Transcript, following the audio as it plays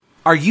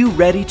Are you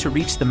ready to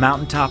reach the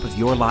mountaintop of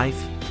your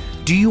life?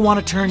 Do you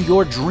want to turn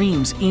your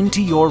dreams into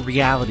your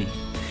reality?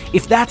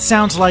 If that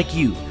sounds like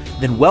you,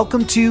 then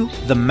welcome to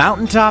the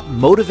Mountaintop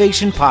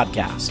Motivation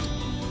Podcast.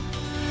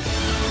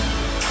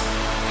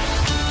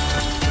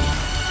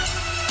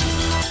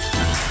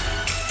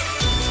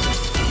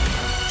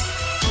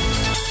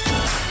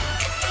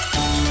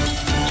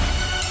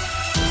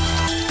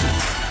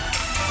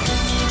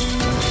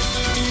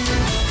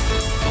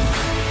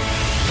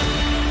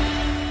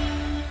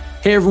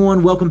 Hey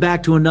everyone, welcome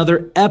back to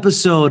another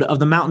episode of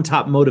the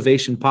Mountaintop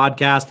Motivation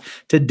Podcast.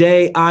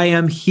 Today I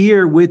am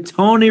here with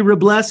Tony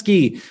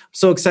Wroblewski. I'm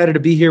so excited to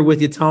be here with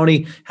you,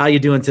 Tony. How you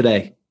doing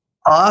today?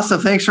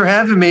 Awesome. Thanks for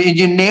having me. And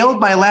you nailed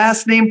my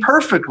last name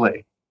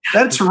perfectly.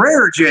 That's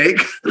rare, Jake.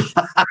 Well,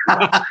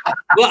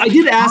 I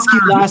did ask you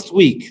last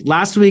week.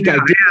 I did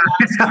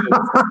ask you.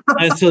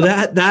 And so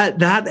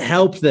that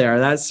helped there.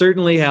 That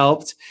certainly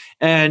helped.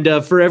 And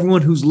for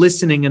everyone who's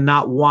listening and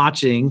not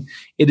watching,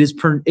 it is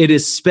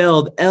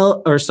spelled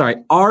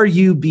Rublewski.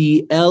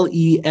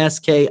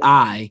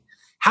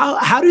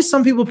 How do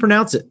some people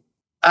pronounce it?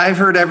 I've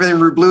heard everything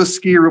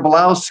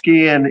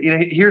Wroblewski,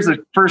 and here's the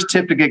first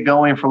tip to get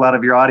going for a lot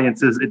of your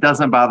audiences. It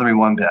doesn't bother me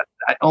one bit.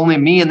 Only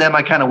me and them,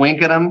 I kind of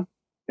wink at them.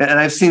 And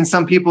I've seen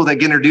some people that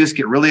get introduced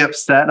get really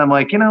upset. And I'm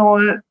like, you know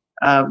what?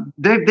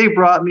 They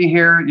brought me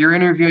here. You're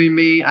interviewing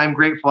me. I'm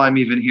grateful I'm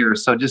even here.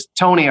 So just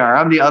Tony R.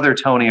 I'm the other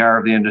Tony R.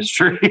 of the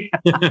industry.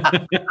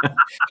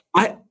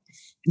 I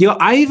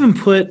even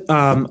put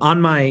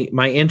on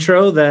my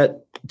intro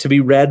that to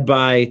be read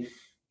by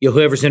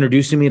whoever's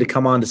introducing me to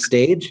come on the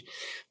stage.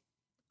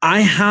 I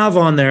have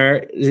on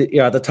there,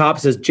 at the top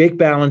says Jake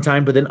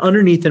Ballantyne, but then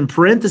underneath in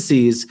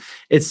parentheses,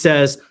 it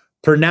says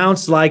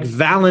pronounced like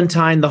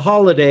Valentine the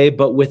holiday,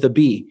 but with a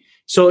B.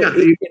 So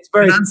it's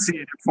very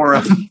enunciated for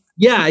them.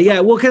 Yeah.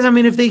 Well, because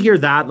if they hear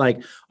that,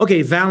 like,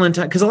 okay,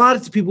 Valentine, because a lot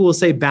of people will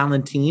say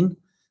Valentine.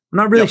 I'm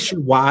not really sure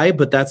why,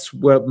 but that's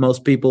what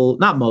most people,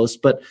 not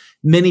most, but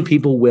many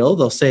people will.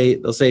 They'll say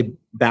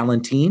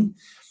Valentine.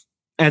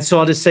 And so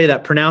I'll just say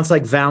that pronounced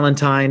like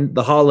Valentine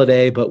the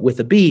holiday, but with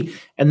a B.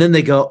 And then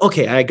they go,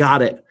 okay, I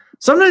got it.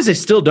 Sometimes they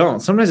still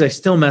don't. Sometimes I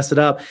still mess it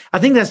up. I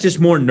think that's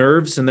just more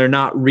nerves and they're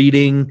not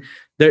reading.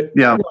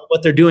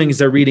 What they're doing is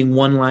they're reading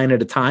one line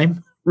at a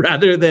time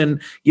rather than,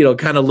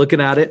 kind of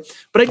looking at it.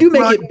 But I do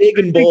make it big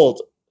and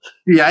bold.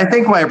 Yeah, I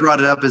think why I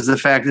brought it up is the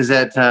fact is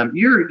that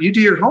you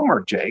do your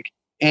homework, Jake,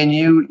 and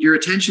your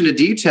attention to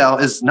detail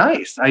is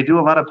nice. I do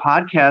a lot of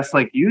podcasts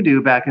like you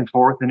do back and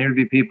forth and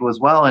interview people as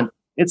well. And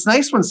it's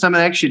nice when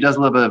someone actually does a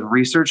little bit of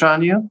research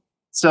on you.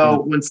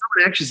 So when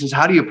someone actually says,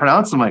 how do you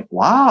pronounce them? I'm like,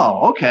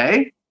 wow,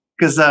 okay.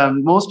 Because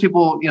most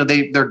people,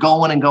 they're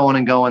going and going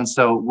and going.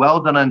 So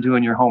well done on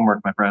doing your homework,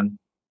 my friend.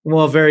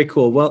 Well, very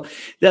cool. Well,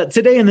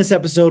 today in this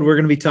episode, we're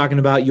going to be talking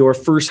about your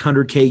first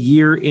 100K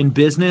year in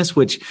business,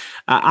 which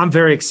I'm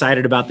very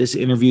excited about this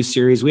interview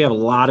series. We have a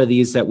lot of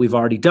these that we've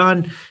already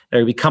done.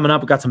 They're going to be coming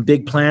up. We've got some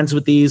big plans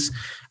with these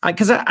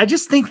because I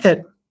just think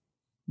that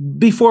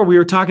before we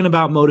were talking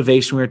about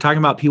motivation, we were talking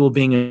about people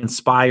being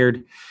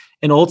inspired.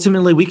 And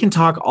ultimately, we can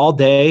talk all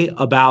day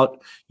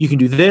about you can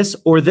do this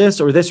or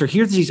this or this, or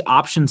here's these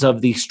options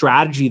of the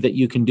strategy that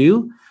you can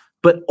do.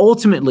 But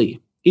ultimately,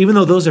 even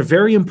though those are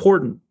very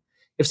important,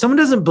 if someone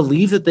doesn't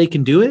believe that they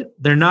can do it,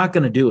 they're not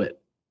going to do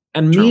it.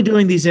 And me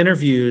doing these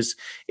interviews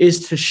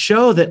is to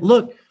show that,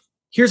 look,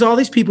 here's all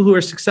these people who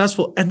are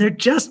successful and they're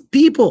just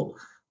people.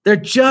 They're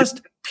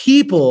just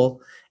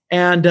people.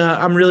 And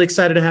I'm really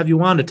excited to have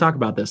you on to talk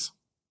about this.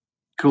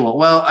 Cool.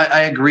 Well,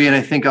 I agree. And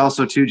I think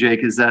also too,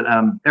 Jake, is that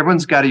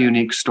everyone's got a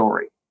unique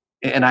story.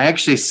 And I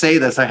actually say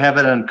this, I have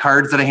it on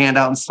cards that I hand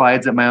out and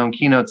slides at my own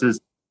keynotes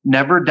is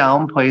never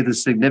downplay the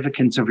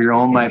significance of your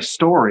own life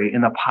story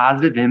and the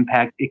positive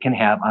impact it can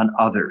have on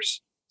others.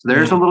 So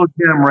there's a little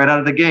gem right out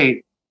of the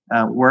gate.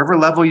 Wherever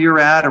level you're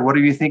at or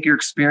whatever you think your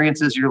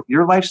experience is,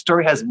 your life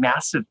story has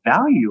massive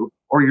value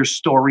or your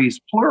story is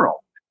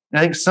plural. And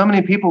I think so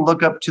many people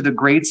look up to the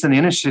greats in the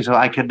industry. So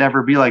I could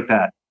never be like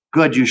that.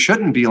 Good. You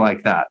shouldn't be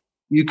like that.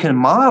 You can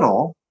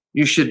model.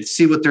 You should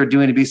see what they're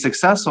doing to be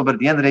successful. But at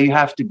the end of the day, you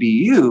have to be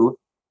you.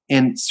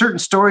 And certain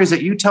stories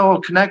that you tell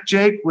will connect,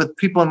 Jake, with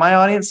people in my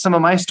audience. Some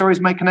of my stories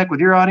might connect with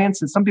your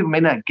audience, and some people may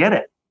not get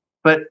it.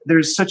 But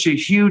there's such a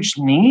huge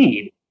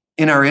need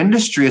in our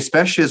industry,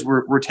 especially as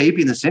we're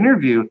taping this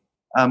interview,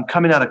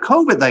 coming out of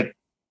COVID. Like,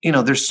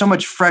 there's so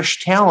much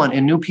fresh talent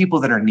and new people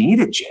that are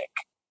needed, Jake.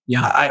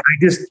 Yeah, I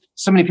just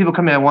so many people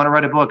come in. I want to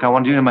write a book. I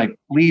want to do it. I'm like,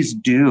 please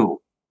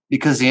do,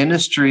 because the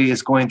industry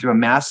is going through a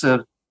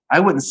massive.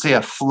 I wouldn't say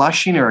a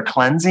flushing or a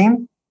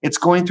cleansing. It's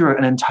going through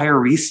an entire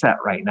reset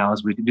right now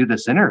as we do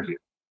this interview.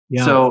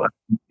 Yeah. So,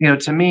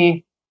 to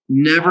me,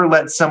 never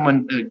let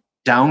someone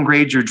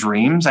downgrade your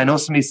dreams. I know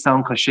some of these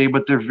sound cliche,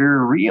 but they're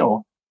very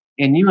real.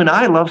 And you and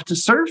I love to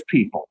serve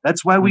people.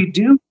 That's why we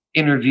do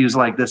interviews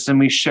like this and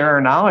we share our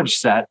knowledge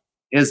set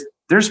is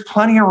there's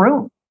plenty of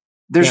room.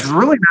 There's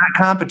really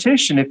not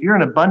competition. If you're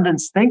an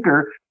abundance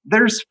thinker,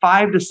 there's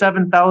 5,000 to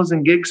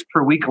 7,000 gigs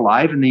per week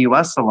live in the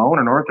US alone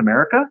or North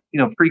America,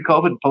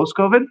 pre-COVID,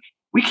 post-COVID.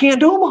 we can't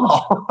do them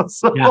all.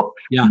 So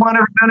Yeah. we want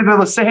everybody to be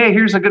able to say, hey,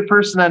 here's a good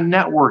person on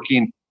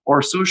networking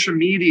or social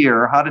media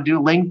or how to do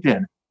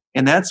LinkedIn.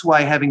 And that's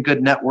why having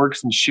good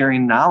networks and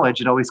sharing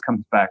knowledge, it always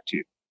comes back to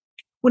you.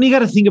 When you got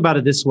to think about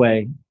it this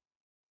way,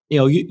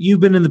 you've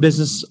been in the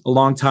business a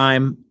long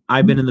time.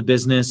 I've been in the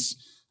business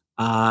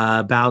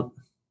about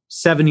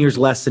 7 years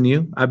less than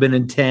you. I've been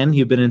in 10,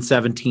 you've been in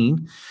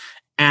 17.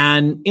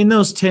 And in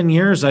those 10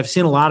 years, I've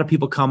seen a lot of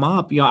people come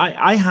up.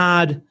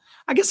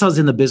 I guess I was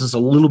in the business a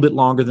little bit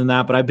longer than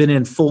that, but I've been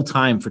in full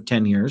time for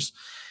 10 years.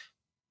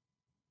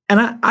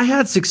 And I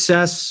had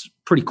success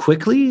pretty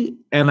quickly.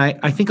 And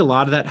I think a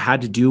lot of that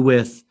had to do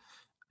with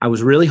I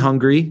was really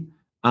hungry,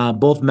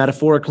 both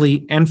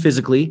metaphorically and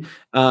physically,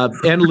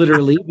 and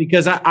literally,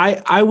 because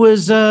I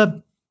was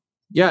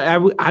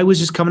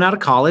just coming out of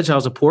college. I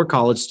was a poor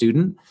college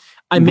student.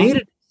 I made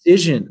a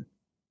decision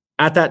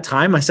at that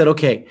time. I said,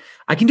 okay,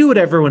 I can do what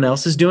everyone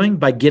else is doing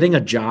by getting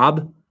a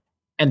job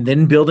and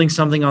then building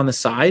something on the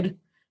side.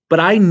 But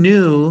I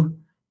knew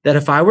that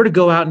if I were to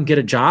go out and get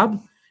a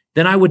job,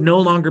 then I would no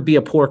longer be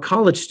a poor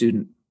college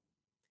student.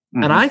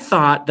 And I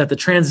thought that the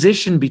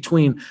transition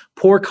between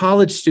poor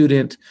college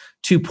student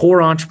to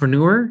poor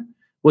entrepreneur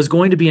was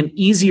going to be an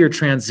easier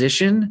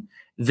transition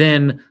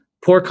than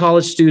poor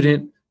college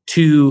student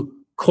to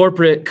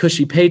corporate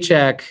cushy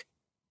paycheck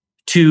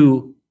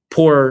to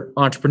poor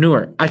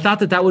entrepreneur. I thought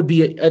that would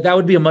be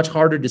a much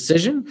harder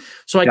decision.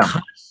 So I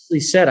consciously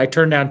said, I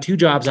turned down 2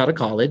 jobs out of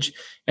college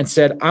and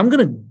said, I'm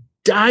going to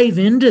dive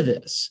into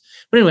this.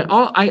 But anyway,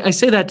 I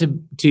say that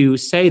to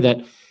say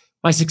that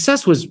my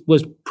success was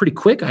pretty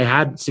quick. I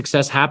had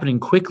success happening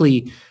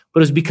quickly, but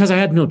it was because I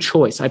had no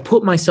choice. I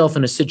put myself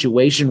in a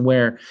situation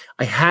where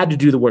I had to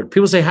do the work.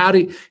 People say, how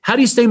do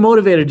you stay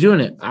motivated doing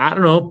it? I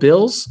don't know,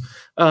 bills.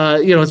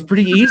 It's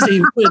pretty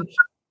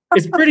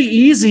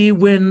easy.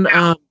 When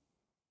I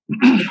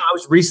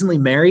was recently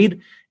married,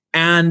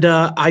 and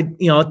I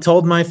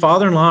told my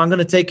father-in-law, I'm going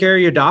to take care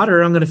of your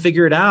daughter. I'm going to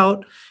figure it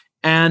out.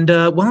 And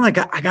I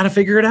got to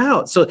figure it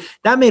out. So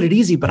that made it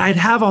easy. But I'd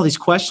have all these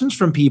questions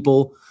from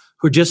people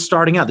who are just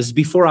starting out. This is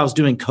before I was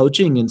doing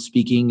coaching and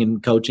speaking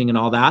and coaching and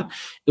all that.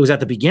 It was at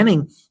the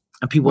beginning,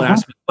 and people would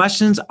ask me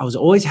questions. I was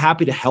always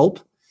happy to help.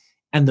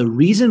 And the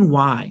reason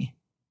why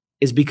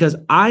is because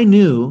I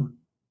knew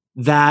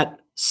that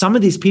some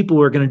of these people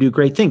were going to do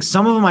great things.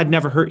 Some of them I'd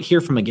never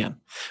hear from again,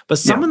 but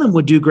some of them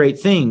would do great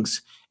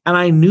things. And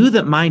I knew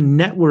that my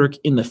network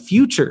in the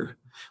future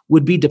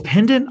would be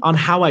dependent on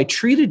how I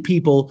treated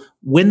people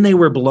when they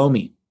were below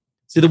me.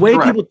 See, the way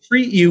people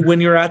treat you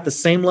when you're at the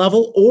same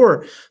level,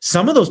 or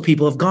some of those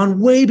people have gone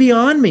way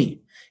beyond me.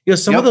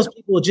 Some of those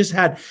people just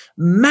had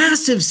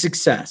massive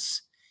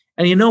success.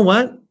 And you know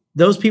what?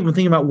 Those people, I'm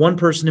thinking about one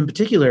person in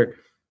particular,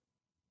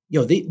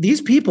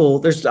 these people,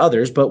 there's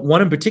others, but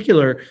one in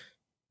particular,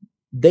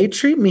 they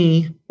treat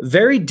me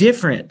very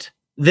different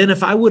than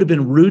if I would have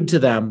been rude to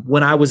them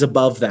when I was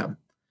above them.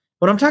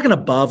 When I'm talking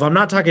above, I'm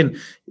not talking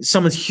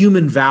someone's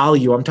human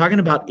value. I'm talking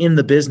about in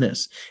the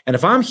business. And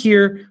if I'm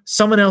here,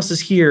 someone else is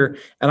here,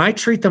 and I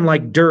treat them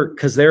like dirt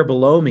because they're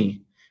below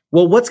me.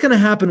 Well, what's going to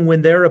happen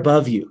when they're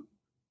above you?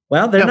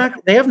 Well,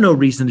 they have no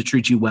reason to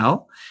treat you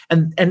well.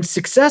 And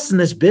success in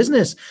this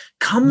business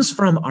comes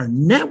from our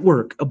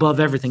network above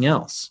everything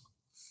else.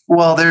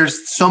 Well,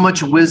 there's so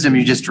much wisdom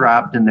you just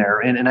dropped in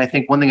there. And I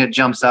think one thing that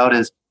jumps out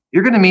is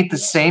you're going to meet the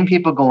same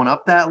people going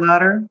up that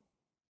ladder.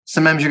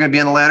 Sometimes you're going to be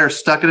on the ladder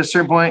stuck at a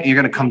certain point, and you're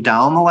going to come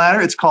down the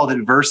ladder. It's called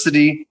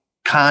adversity,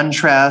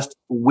 contrast,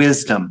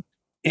 wisdom.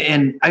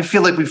 And I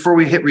feel like before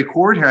we hit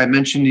record here, I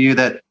mentioned to you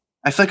that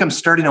I feel like I'm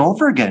starting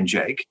over again,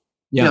 Jake.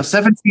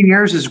 17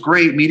 years is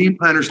great. Media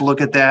planners look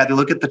at that. They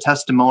look at the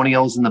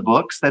testimonials in the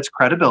books. That's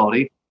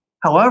credibility.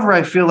 However,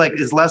 I feel like,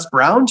 as Les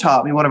Brown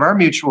taught me, one of our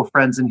mutual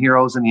friends and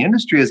heroes in the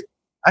industry, is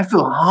I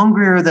feel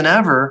hungrier than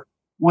ever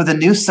with a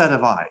new set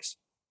of eyes.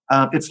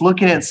 It's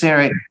looking at and saying, all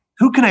right,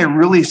 who can I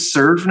really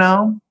serve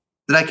now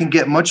that I can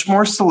get much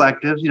more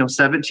selective?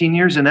 17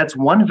 years, and that's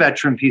one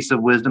veteran piece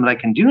of wisdom that I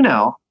can do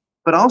now.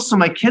 But also,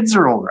 my kids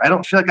are older. I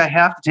don't feel like I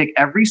have to take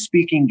every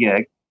speaking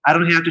gig. I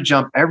don't have to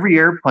jump every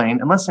airplane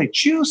unless I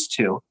choose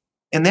to.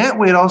 And that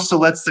way, it also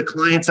lets the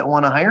clients that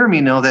want to hire me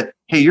know that,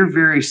 hey, you're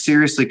very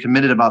seriously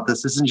committed about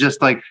this. This isn't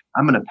just like,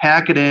 I'm going to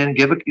pack it in,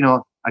 give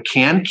a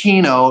canned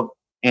keynote,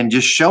 and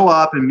just show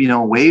up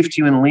and wave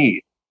to you and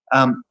leave.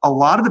 A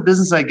lot of the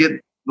business I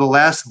get the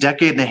last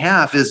decade and a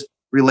half is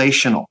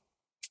relational.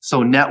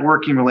 So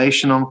networking,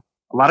 relational.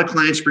 A lot of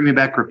clients bring me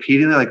back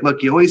repeatedly. Like,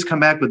 look, you always come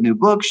back with new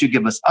books. You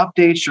give us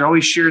updates. You're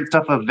always sharing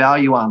stuff of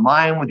value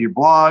online with your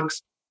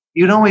blogs.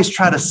 You don't always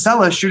try to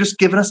sell us. You're just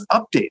giving us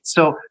updates.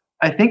 So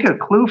I think a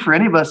clue for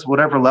any of us,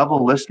 whatever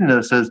level listening to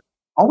this, is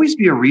always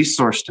be a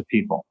resource to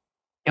people.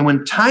 And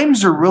when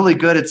times are really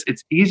good,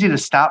 it's easy to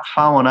stop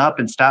following up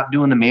and stop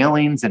doing the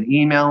mailings and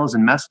emails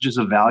and messages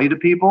of value to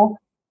people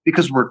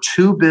because we're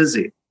too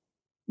busy.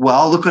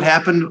 Well, look what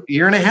happened a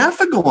year and a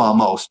half ago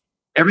almost.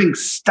 Everything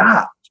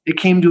stopped. It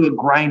came to a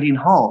grinding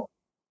halt.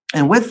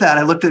 And with that,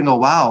 I looked at it and go,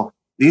 wow,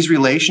 these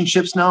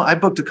relationships now, I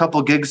booked a couple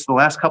of gigs the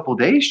last couple of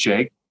days,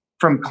 Jake,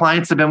 from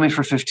clients that have been with me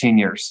for 15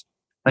 years.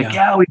 Like,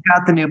 yeah, we've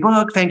got the new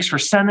book. Thanks for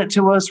sending it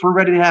to us. We're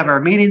ready to have our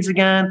meetings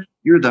again.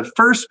 You're the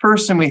first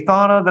person we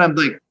thought of. And I'm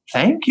like,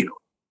 thank you.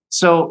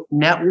 So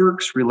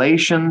networks,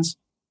 relations,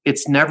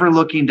 it's never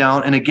looking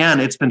down. And again,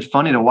 it's been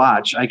funny to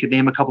watch. I could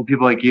name a couple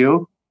people like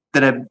you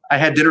that I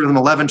had dinner with them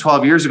 11,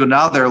 12 years ago.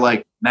 Now they're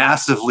like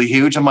massively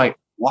huge. I'm like,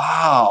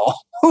 wow,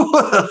 who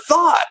would have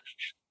thought?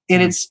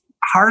 And it's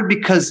hard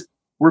because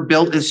we're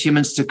built as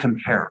humans to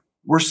compare.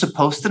 We're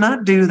supposed to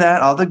not do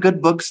that. All the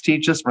good books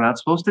teach us we're not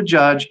supposed to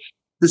judge.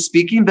 The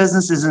speaking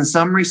business is in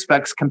some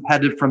respects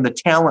competitive from the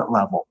talent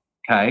level.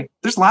 Okay.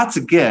 There's lots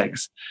of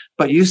gigs,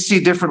 but you see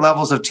different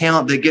levels of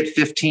talent. They get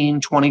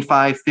 15,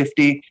 25,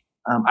 50.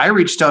 I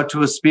reached out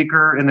to a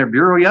speaker in their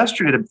bureau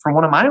yesterday for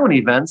one of my own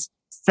events,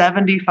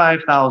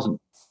 75,000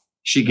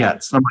 she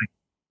gets. And I'm like,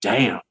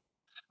 damn.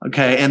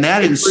 Okay. And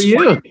that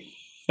inspired,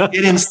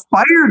 it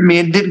inspired me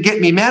and didn't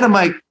get me mad. I'm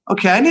like,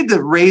 okay, I need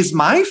to raise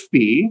my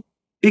fee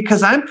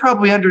because I'm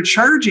probably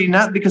undercharging,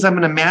 not because I'm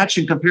going to match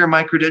and compare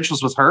my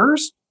credentials with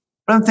hers.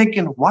 But I'm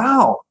thinking,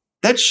 wow,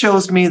 that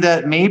shows me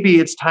that maybe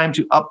it's time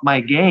to up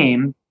my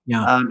game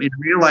and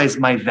realize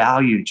my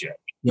value, Jake.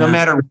 No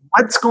matter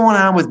what's going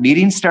on with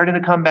meetings starting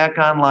to come back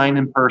online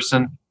in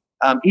person,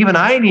 even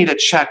I need a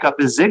checkup,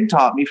 as Zig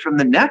taught me, from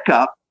the neck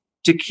up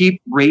to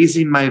keep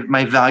raising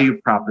my value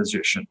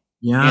proposition.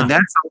 Yeah. And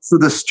that's also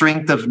the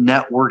strength of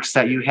networks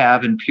that you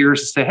have and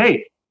peers to say,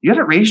 hey, you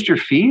haven't raised your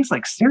fees?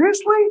 Like,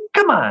 seriously?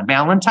 Come on,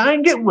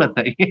 Valentine, get with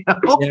it. You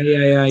know?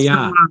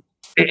 Yeah. So,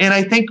 and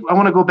I think I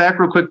want to go back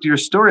real quick to your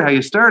story, how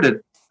you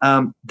started.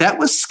 That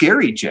was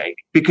scary, Jake,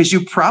 because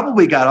you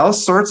probably got all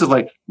sorts of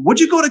like,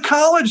 what'd you go to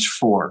college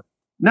for?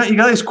 Now you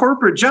got these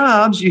corporate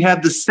jobs, you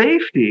have the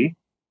safety,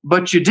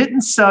 but you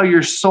didn't sell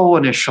your soul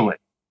initially.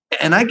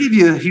 And I give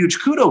you a huge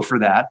kudo for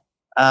that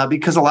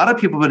because a lot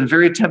of people have been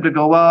very tempted to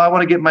go, well, I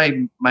want to get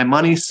my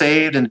money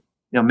saved and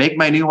make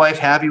my new wife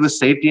happy with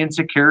safety and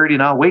security,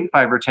 and I'll wait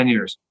 5 or 10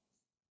 years.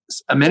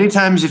 Many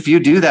times if you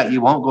do that,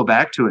 you won't go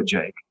back to it,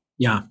 Jake.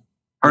 Yeah.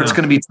 Or it's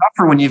going to be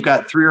tougher when you've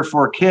got 3 or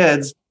 4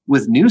 kids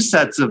with new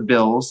sets of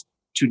bills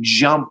to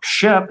jump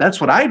ship. That's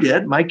what I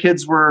did. My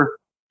kids were,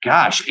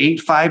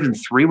 8, 5, and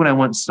 3 when I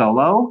went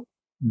solo.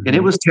 Mm-hmm. And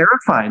it was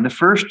terrifying. The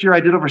first year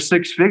I did over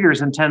 6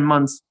 figures in 10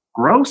 months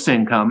gross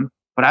income,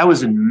 but I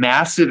was in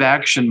massive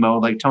action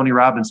mode like Tony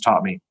Robbins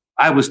taught me.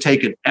 I was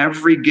taking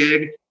every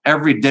gig,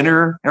 every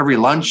dinner, every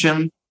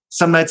luncheon.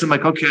 Some nights I'm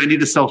like, okay, I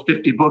need to sell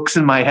 50 books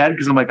in my head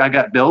because I'm like, I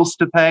got bills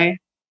to pay.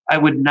 I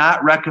would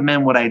not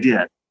recommend what I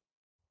did.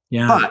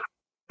 Yeah. But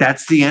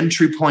that's the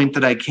entry point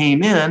that I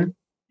came in.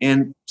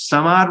 And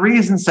some odd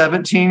reason,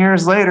 17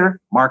 years later,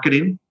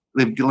 marketing.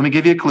 Let me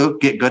give you a clue.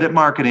 Get good at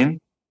marketing.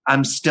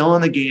 I'm still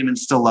in the game and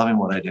still loving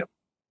what I do.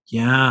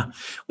 Yeah.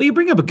 Well, you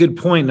bring up a good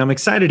point, and I'm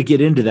excited to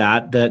get into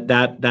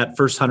that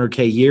first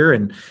 100K year,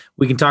 and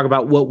we can talk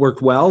about what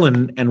worked well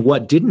and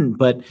what didn't.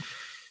 But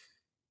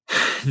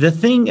the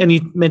thing, and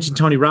you mentioned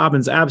Tony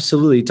Robbins,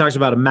 absolutely. He talks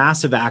about a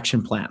massive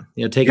action plan,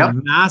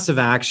 taking massive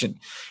action.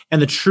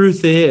 And the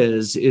truth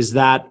is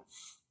that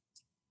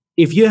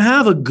if you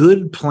have a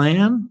good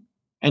plan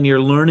and you're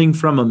learning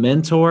from a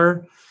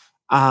mentor,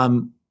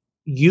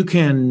 you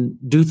can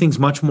do things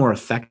much more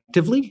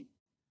effectively.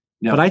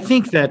 Yep. But I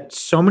think that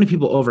so many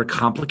people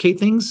overcomplicate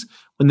things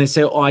when they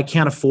say, oh, I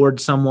can't afford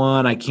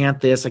someone, I can't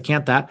this, I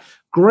can't that.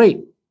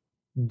 Great.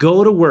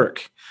 Go to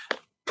work.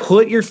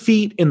 Put your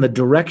feet in the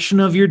direction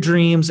of your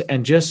dreams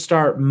and just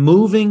start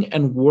moving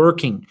and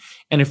working.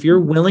 And if you're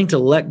willing to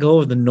let go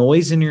of the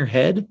noise in your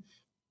head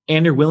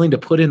and you're willing to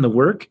put in the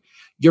work,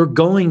 you're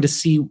going to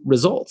see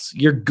results.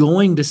 You're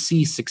going to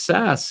see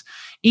success,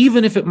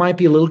 even if it might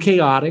be a little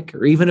chaotic,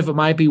 or even if it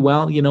might be,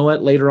 well, you know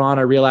what, later on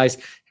I realized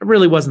it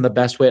really wasn't the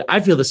best way. I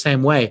feel the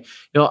same way.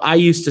 I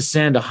used to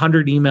send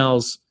 100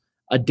 emails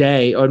a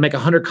day, or I'd make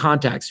 100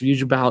 contacts.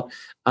 Usually about,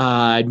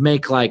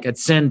 I'd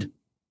send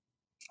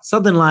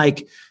something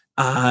like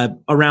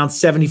around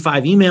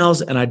 75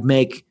 emails, and I'd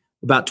make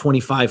about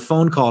 25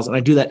 phone calls. And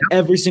I do that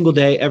every single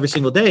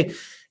day.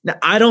 Now,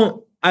 I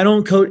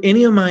don't coach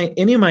any of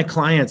my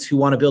clients who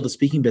want to build a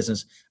speaking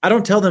business. I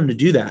don't tell them to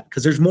do that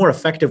because there's more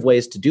effective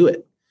ways to do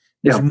it.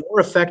 There's more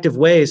effective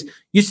ways.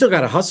 You still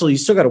got to hustle. You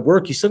still got to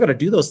work. You still got to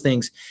do those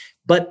things.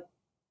 But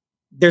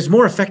there's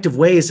more effective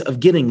ways of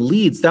getting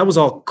leads. That was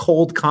all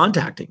cold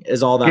contacting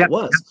is all that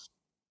was.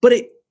 But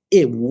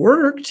it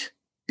worked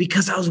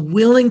because I was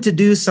willing to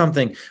do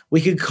something.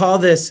 We could call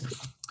this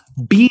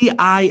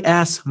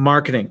BIS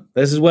marketing.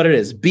 This is what it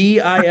is.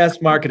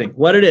 BIS marketing.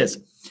 What it is.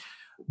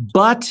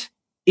 Butt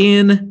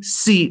in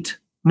seat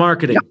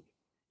marketing.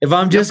 If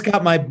I'm just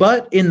got my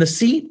butt in the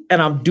seat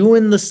and I'm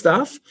doing the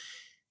stuff,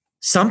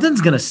 something's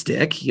going to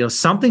stick,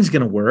 something's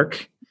going to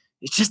work.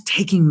 It's just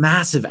taking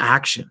massive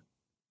action.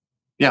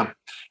 Yeah.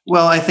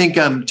 Well, I think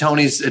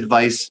Tony's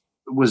advice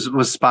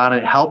was spot on.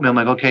 It helped me. I'm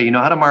like, okay, you know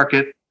how to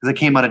market, because I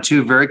came out of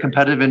 2 very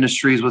competitive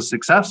industries, was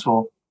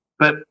successful.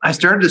 But I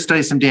started to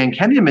study some Dan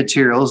Kenyon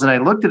materials and I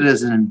looked at it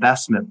as an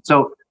investment.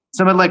 So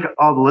something like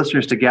all the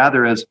listeners to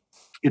gather is,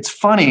 it's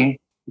funny,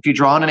 if you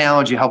draw an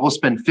analogy, how we'll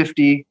spend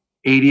 $50,000,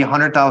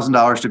 $80,000,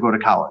 $100,000 to go to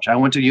college. I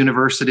went to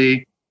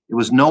university. It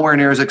was nowhere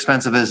near as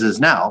expensive as it is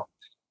now.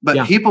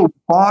 But people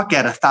balk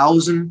at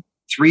 1,000,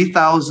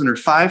 3,000, or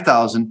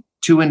 5,000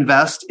 to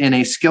invest in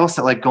a skill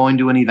set like going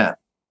to an event,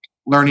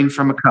 learning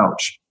from a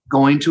coach,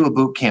 going to a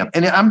boot camp.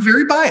 And I'm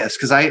very biased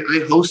because I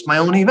host my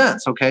own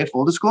events, okay,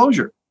 full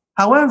disclosure.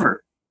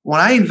 However, when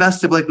I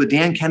invested like with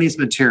Dan Kenny's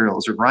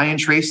materials or Brian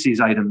Tracy's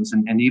items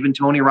and even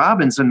Tony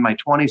Robbins in my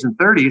 20s and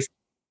 30s,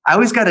 I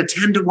always got a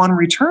 10-to-1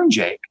 return,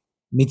 Jake.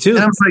 Me too. And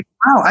I was like,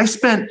 wow, I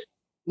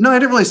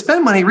didn't really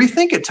spend money.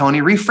 Rethink it,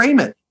 Tony,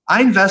 reframe it.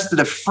 I invested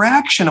a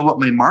fraction of what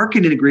my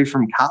marketing degree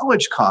from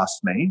college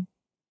cost me,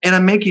 and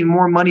I'm making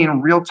more money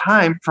in real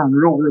time from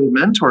real world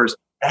mentors.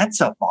 That's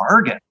a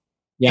bargain.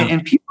 Yeah.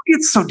 And people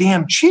get so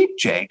damn cheap,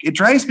 Jake. It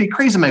drives me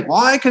crazy. I'm like, well,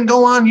 I can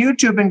go on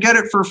YouTube and get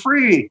it for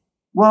free.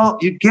 Well,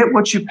 you get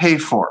what you pay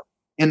for.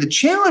 And the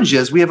challenge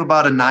is we have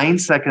about a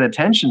 9-second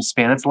attention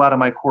span. It's a lot of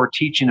my core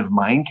teaching of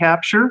mind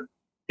capture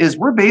is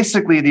we're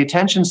basically the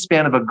attention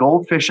span of a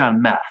goldfish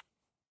on meth.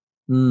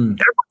 Everyone's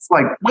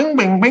like, bing,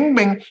 bing, bing,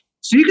 bing.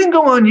 So you can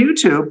go on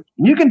YouTube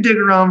and you can dig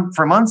around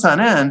for months on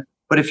end.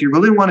 But if you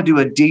really want to do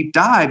a deep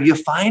dive, you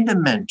find a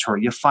mentor,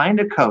 you find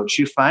a coach,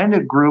 you find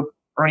a group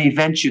or an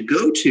event you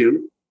go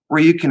to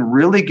where you can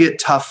really get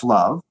tough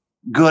love,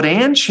 good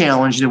and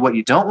challenging to what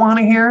you don't want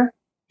to hear,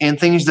 and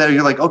things that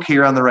you're like, okay,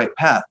 you're on the right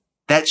path.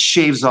 That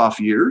shaves off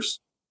years.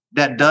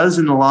 That does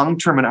in the long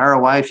term an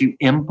ROI if you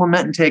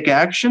implement and take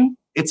action.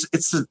 It's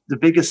the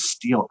biggest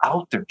steal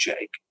out there,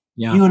 Jake.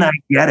 Yeah. You and I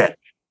get it.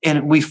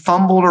 And we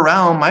fumbled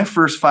around. My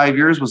first 5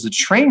 years was a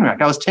train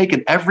wreck. I was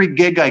taking every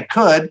gig I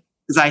could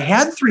because I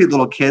had 3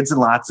 little kids and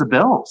lots of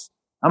bills.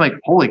 I'm like,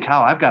 holy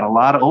cow, I've got a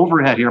lot of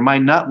overhead here. My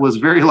nut was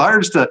very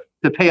large to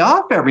pay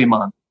off every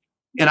month.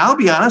 And I'll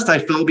be honest, I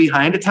fell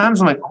behind at times.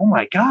 I'm like, oh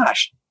my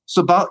gosh.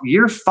 So about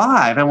year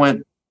 5, I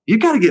went, you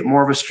got to get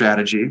more of a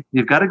strategy.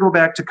 You've got to go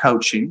back to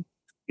coaching.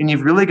 And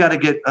you've really got to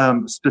get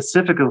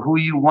specific of who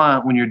you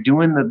want when you're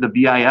doing the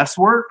BIS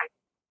work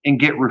and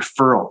get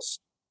referrals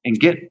and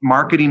get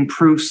marketing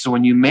proofs. So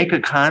when you make a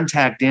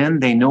contact in,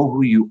 they know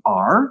who you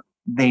are,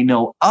 they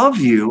know of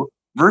you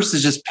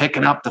versus just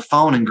picking up the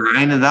phone and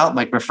grinding it out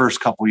like my first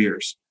couple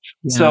years.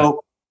 Yeah.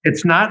 So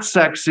it's not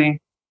sexy.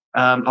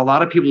 A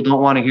lot of people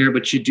don't want to hear,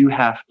 but you do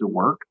have to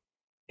work.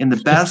 And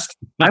the best,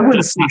 I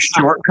wouldn't say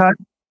shortcut,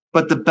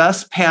 but the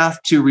best path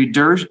to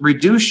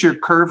reduce your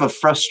curve of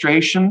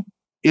frustration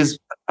is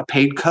a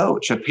paid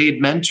coach, a paid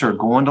mentor,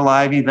 going to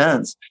live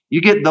events.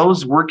 You get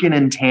those working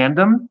in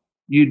tandem.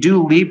 You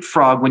do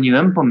leapfrog when you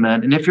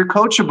implement. And if you're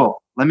coachable,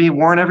 let me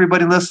warn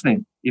everybody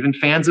listening, even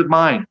fans of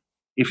mine,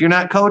 if you're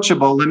not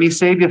coachable, let me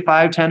save you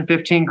 5, 10,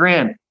 15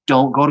 grand.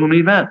 Don't go to an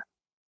event.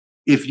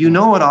 If you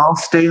know it all,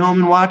 stay home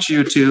and watch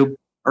YouTube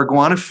or go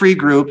on a free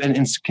group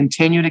and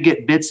continue to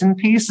get bits and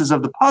pieces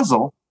of the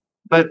puzzle.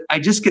 But I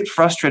just get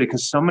frustrated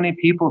because so many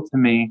people to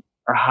me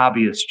are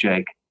hobbyists,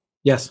 Jake.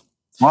 Yes.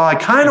 Well, I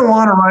kind of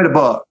want to write a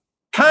book,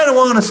 kind of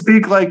want to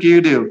speak like you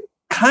do,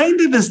 kind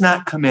of is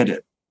not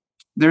committed.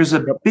 There's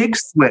a big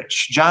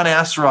switch. John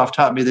Asseroff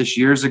taught me this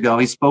years ago.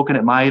 He's spoken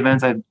at my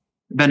events. I've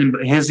been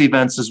in his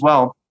events as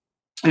well.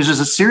 There's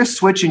just a serious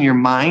switch in your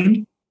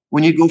mind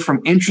when you go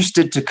from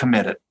interested to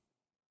committed.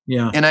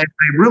 Yeah. And I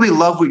really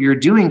love what you're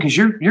doing because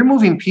you're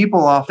moving people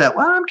off that,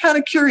 well, I'm kind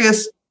of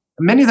curious.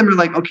 Many of them are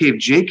like, okay, if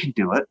Jake can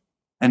do it,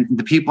 and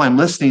the people I'm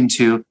listening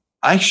to,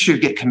 I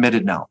should get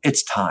committed now.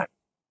 It's time.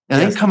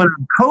 And then coming out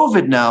of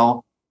COVID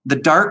now, the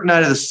dark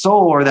night of the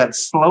soul or that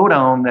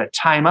slowdown, that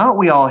timeout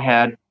we all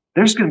had,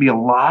 there's going to be a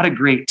lot of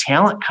great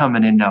talent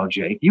coming in now,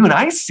 Jake. You and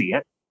I see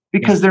it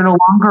because they're no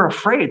longer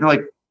afraid. They're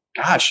like,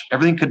 gosh,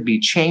 everything could be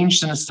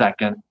changed in a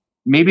second.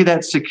 Maybe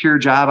that secure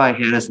job I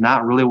had is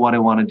not really what I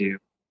want to do.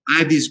 I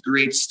have these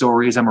great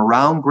stories. I'm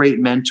around great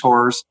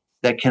mentors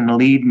that can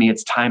lead me.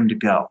 It's time to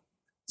go.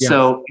 Yeah.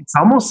 So it's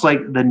almost like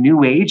the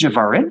new age of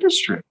our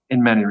industry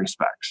in many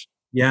respects.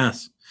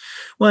 Yes.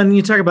 Well, and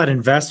you talk about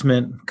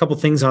investment, a couple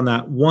things on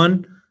that.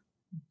 One,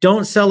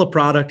 don't sell a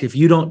product if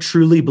you don't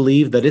truly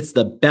believe that it's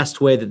the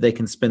best way that they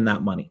can spend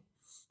that money.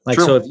 Like,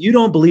 True. So if you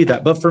don't believe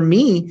that, but for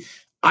me,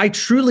 I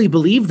truly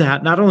believe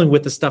that not only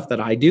with the stuff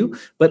that I do,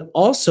 but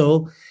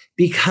also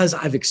because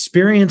I've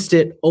experienced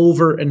it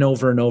over and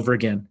over and over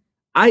again.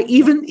 I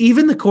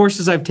even the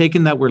courses I've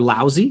taken that were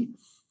lousy,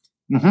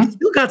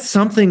 still got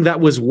something that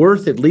was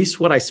worth at least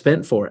what I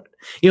spent for it.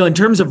 You know, in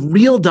terms of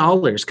real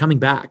dollars coming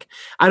back.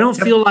 I don't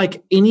feel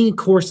like any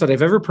course that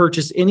I've ever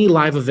purchased, any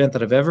live event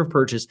that I've ever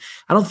purchased,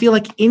 I don't feel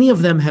like any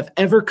of them have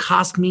ever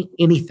cost me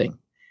anything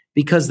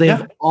because they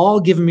have all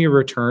given me a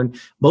return.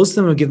 Most of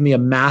them have given me a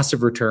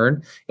massive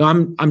return. You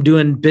know, I'm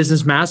doing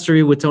Business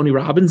Mastery with Tony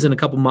Robbins in a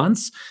couple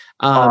months.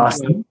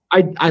 Awesome.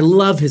 I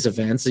love his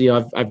events. You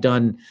know, I've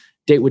done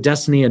Date with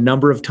Destiny a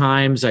number of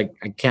times. I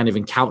can't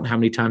even count how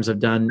many times I've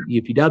done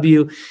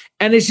UPW.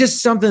 And it's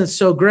just something that's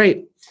so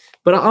great.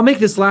 But I'll make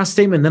this last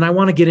statement, then I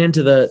want to get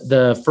into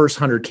the first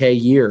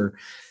 100K year.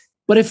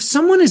 But if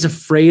someone is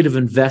afraid of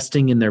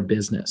investing in their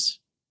business,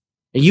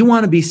 and you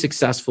want to be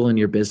successful in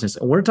your business,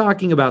 and we're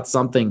talking about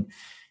something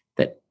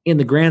that in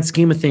the grand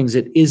scheme of things,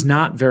 it is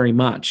not very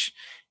much.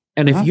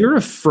 And if you're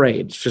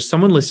afraid, for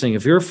someone listening,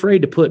 if you're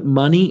afraid to put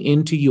money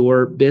into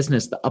your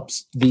business,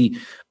 the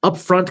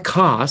upfront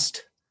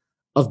cost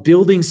of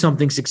building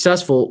something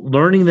successful,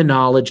 learning the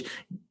knowledge,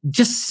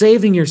 just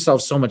saving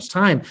yourself so much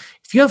time.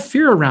 If you have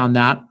fear around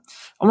that,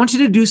 I want you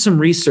to do some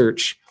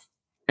research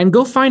and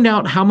go find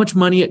out how much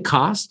money it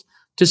costs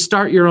to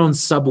start your own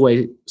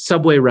Subway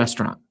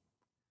restaurant.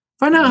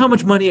 Find out how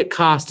much money it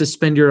costs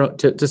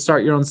to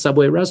start your own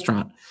Subway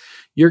restaurant.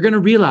 You're going to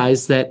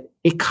realize that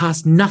it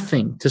costs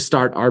nothing to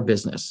start our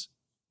business.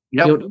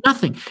 Yep.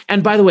 Nothing.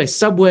 And by the way,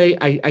 Subway,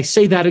 I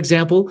say that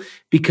example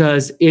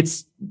because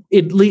it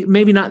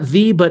maybe not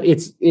but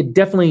it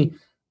definitely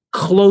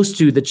close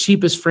to the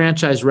cheapest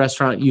franchise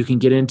restaurant you can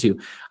get into.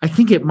 I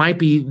think it might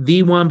be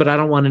the one, but I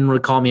don't want anyone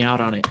to call me out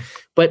on it.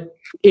 But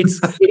it's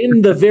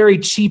in the very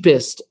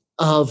cheapest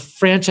of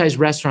franchise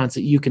restaurants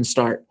that you can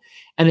start.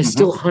 And it's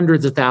still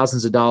hundreds of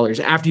thousands of dollars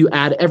after you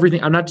add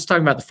everything. I'm not just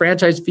talking about the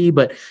franchise fee,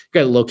 but you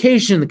got the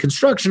location, the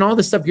construction, all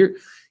this stuff.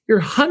 You're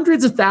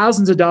hundreds of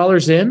thousands of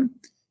dollars in,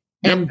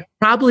 and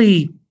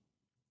probably,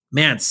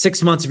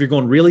 6 months if you're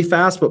going really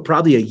fast, but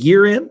probably a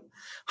year in,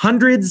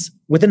 hundreds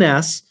with an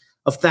S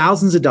of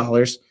thousands of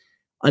dollars,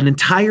 an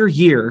entire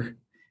year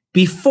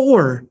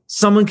before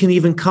someone can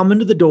even come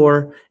into the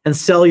door and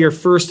sell your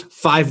first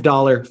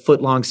 $5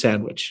 foot-long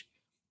sandwich.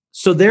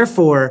 So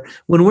therefore,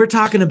 when we're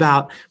talking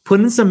about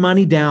putting some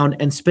money down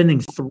and spending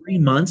 3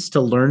 months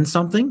to learn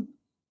something,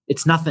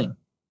 it's nothing.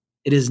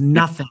 It is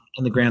nothing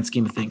in the grand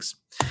scheme of things.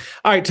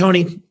 All right,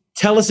 Tony,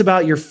 tell us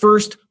about your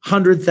first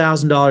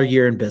 $100,000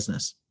 year in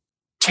business.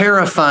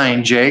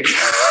 Terrifying, Jake. It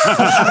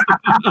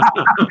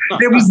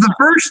was the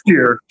first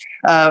year.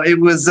 It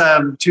was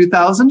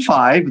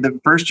 2005. The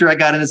first year I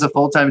got in as a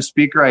full-time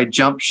speaker, I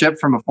jumped ship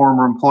from a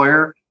former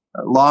employer.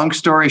 Long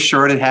story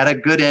short, it had a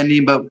good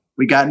ending, but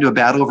we got into a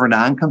battle over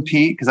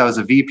non-compete because I was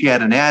a VP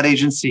at an ad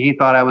agency. He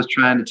thought I was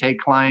trying to take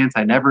clients.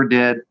 I never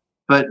did.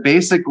 But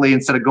basically,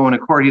 instead of going to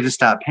court, he just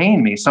stopped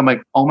paying me. So I'm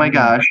like, oh my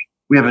gosh,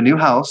 we have a new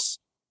house,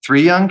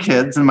 3 young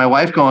kids, and my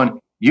wife going,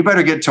 you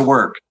better get to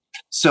work.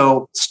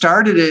 So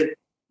started it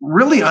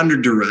really under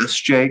duress,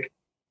 Jake.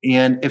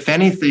 And if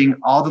anything,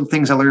 all the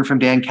things I learned from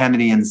Dan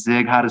Kennedy and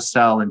Zig, how to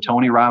sell, and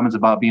Tony Robbins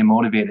about being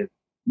motivated,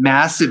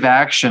 massive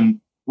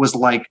action was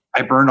like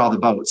I burned all the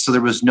boats. So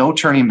there was no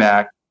turning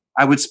back.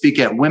 I would speak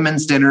at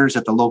women's dinners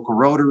at the local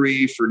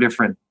Rotary for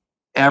different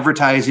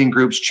advertising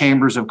groups,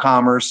 chambers of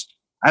commerce.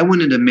 I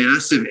went into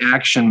massive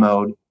action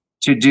mode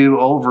to do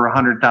over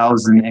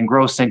 100,000 in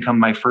gross income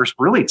my first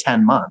really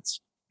 10 months.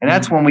 And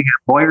that's when we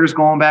had lawyers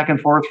going back and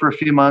forth for a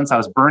few months. I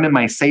was burning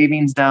my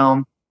savings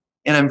down.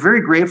 And I'm very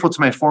grateful to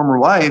my former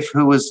wife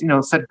who was,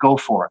 said, go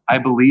for it. I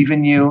believe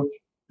in you.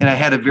 And I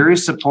had a very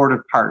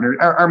supportive partner.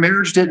 Our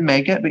marriage didn't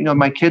make it, but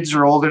my kids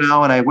are older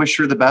now and I wish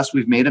her the best.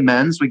 We've made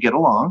amends. We get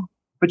along.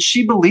 But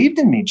she believed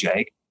in me,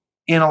 Jake.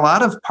 And a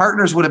lot of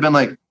partners would have been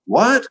like,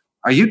 what?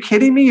 Are you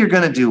kidding me? You're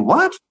going to do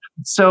what?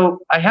 So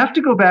I have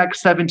to go back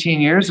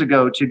 17 years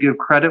ago to give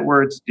credit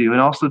where it's due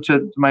and also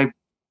to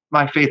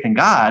my faith in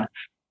God.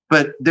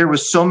 But there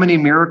was so many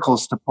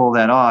miracles to pull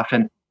that off.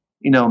 And,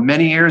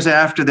 many years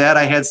after that,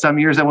 I had some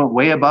years that went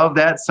way above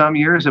that. Some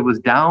years it was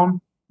down.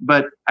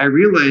 But I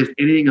realized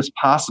anything is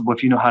possible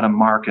if you know how to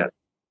market.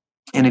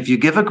 And if you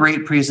give a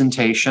great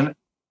presentation,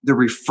 the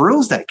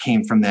referrals that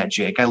came from that,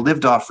 Jake, I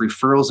lived off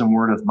referrals and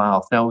word of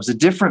mouth. Now, it was a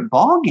different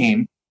ball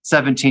game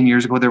 17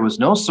 years ago. There was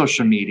no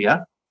social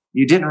media.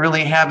 You didn't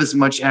really have as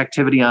much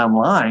activity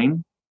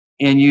online.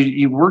 And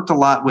you worked a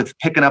lot with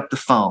picking up the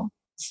phone,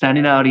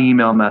 sending out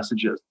email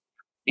messages.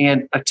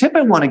 And a tip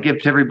I want to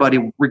give to everybody,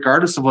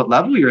 regardless of what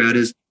level you're at,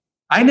 is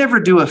I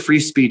never do a free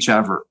speech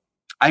ever.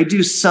 I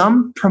do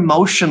some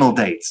promotional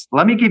dates.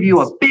 Let me give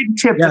you a big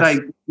tip that I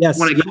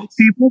want to give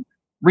people.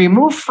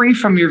 Remove free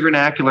from your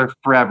vernacular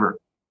forever.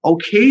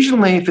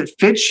 Occasionally, if it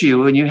fits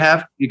you and you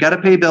got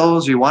to pay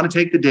bills, or you want to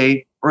take the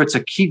date, or it's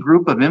a key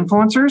group of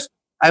influencers,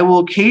 I will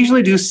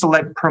occasionally do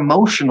select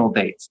promotional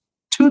dates.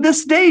 To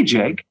this day,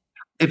 Jake,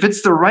 if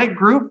it's the right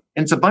group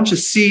and it's a bunch of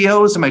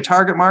CEOs in my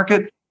target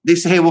market, they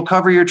say, hey, we'll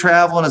cover your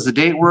travel, and as the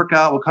date work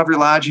out, we'll cover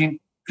your lodging.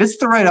 If it's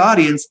the right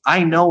audience,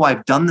 I know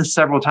I've done this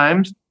several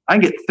times. I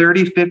get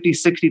 $30,000,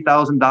 $50,000,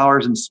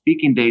 $60,000 in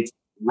speaking dates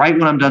right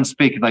when I'm done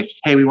speaking. Like,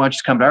 hey, we want you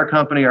to come to our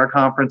company, our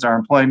conference, our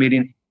employee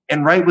meeting.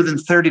 And right within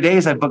 30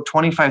 days, I booked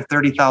 $25,000,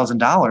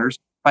 $30,000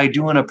 by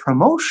doing a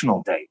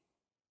promotional date.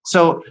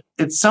 So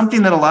it's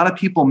something that a lot of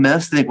people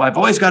miss. They think, well, I've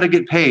always got to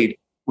get paid.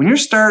 When you're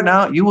starting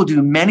out, you will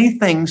do many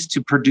things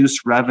to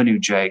produce revenue,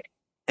 Jake.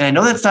 And I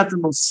know that's not the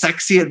most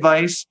sexy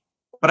advice,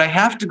 but I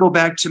have to go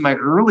back to my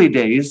early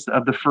days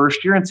of the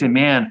first year and say,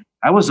 man,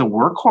 I was a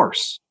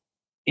workhorse.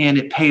 And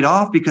it paid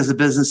off because the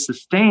business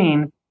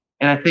sustained.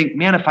 And I think,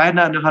 man, if I had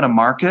not known how to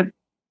market,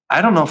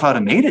 I don't know if I'd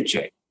have made it,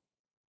 Jake.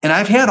 And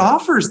I've had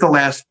offers the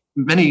last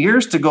many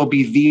years to go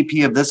be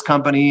VP of this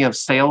company of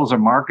sales or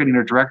marketing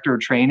or director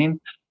of training.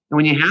 And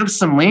when you have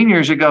some lean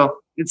years, you go,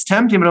 it's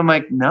tempting, but I'm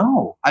like,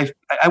 no, I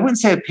wouldn't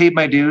say I paid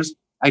my dues.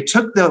 I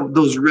took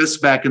those risks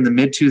back in the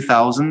mid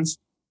 2000s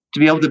to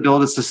be able to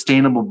build a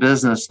sustainable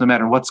business no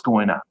matter what's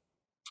going on.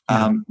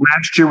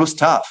 Last year was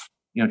tough.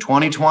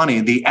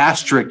 2020, the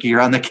asterisk year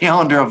on the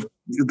calendar of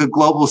the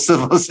global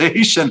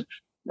civilization,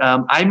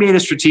 I made a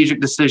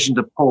strategic decision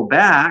to pull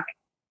back.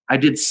 I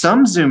did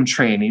some Zoom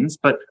trainings,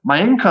 but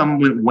my income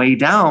went way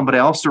down. But I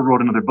also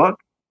wrote another book,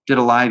 did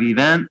a live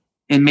event,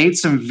 and made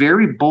some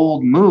very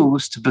bold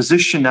moves to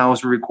position now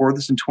as we record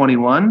this in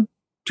 21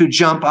 to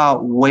jump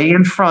out way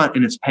in front,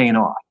 and it's paying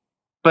off.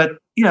 But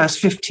it's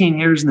 15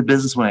 years in the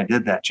business when I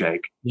did that,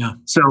 Jake. Yeah.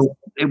 So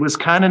it was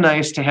kind of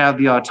nice to have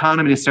the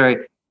autonomy to say,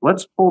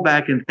 let's pull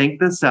back and think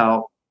this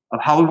out of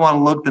how we want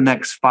to look the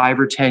next 5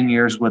 or 10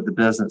 years with the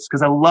business.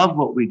 Because I love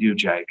what we do,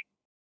 Jake.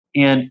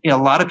 And a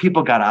lot of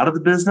people got out of the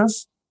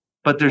business,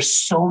 but there's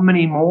so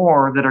many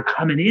more that are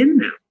coming in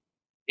now.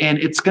 And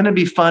it's going to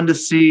be fun to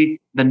see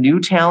the new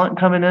talent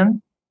coming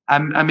in.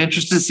 I'm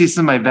interested to see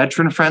some of my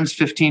veteran friends,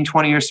 15,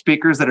 20-year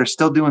speakers that are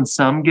still doing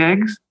some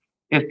gigs,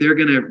 if they're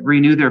going to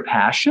renew their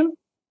passion.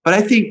 But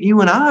I think you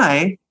and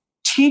I,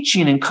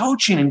 teaching and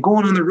coaching and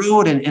going on the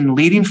road and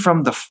leading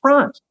from the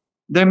front,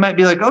 they might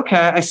be like, okay,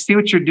 I see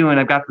what you're doing.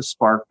 I've got the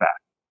spark back.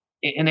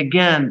 And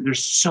again,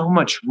 there's so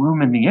much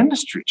room in the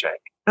industry, Jake.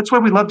 That's why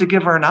we love to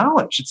give our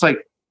knowledge. It's like,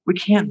 we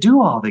can't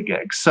do all the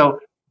gigs. So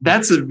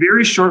that's a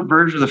very short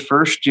version of the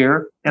first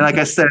year. And like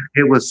I said,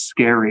 it was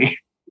scary.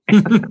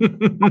 But we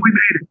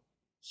made it.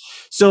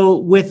 So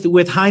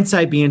with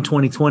hindsight being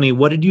 2020,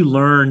 what did you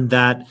learn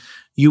that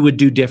you would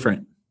do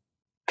different?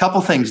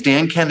 Couple things.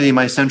 Dan Kennedy,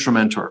 my central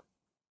mentor,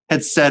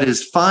 had said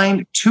is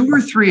find 2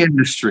 or 3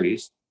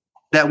 industries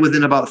that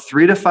within about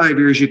 3 to 5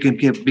 years, you can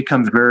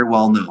become very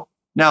well known.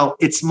 Now,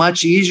 it's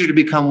much easier to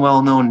become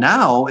well known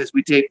now as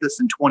we take this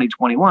in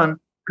 2021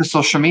 because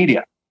social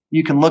media.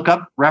 You can look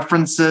up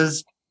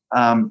references,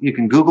 you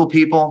can Google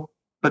people,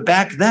 but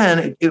back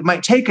then it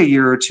might take a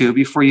year or 2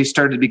 before you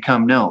started to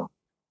become known.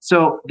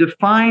 So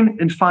define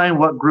and find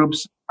what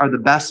groups are the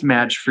best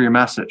match for your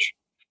message.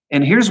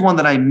 And here's one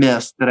that I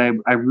missed that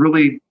I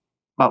really,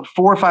 about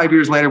 4 or 5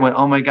 years later, went,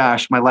 oh my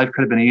gosh, my life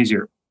could have been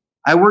easier.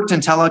 I worked in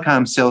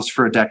telecom sales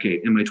for a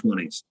decade in my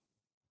 20s.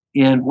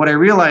 And what I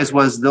realized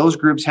was those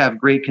groups have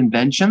great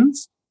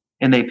conventions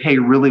and they pay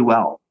really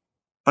well.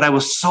 But I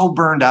was so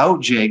burned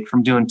out, Jake,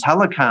 from doing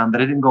telecom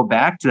that I didn't go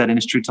back to that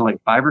industry till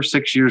like 5 or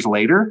 6 years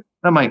later. And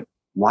I'm like,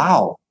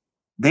 wow,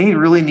 they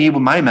really need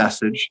my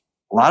message.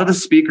 A lot of the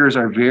speakers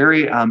are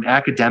very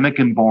academic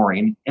and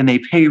boring, and they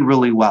pay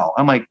really well.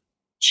 I'm like,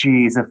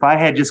 geez, if I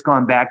had just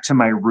gone back to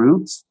my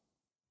roots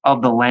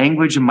of the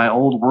language in my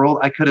old world,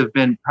 I could have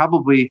been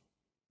probably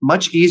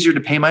much easier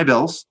to pay my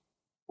bills,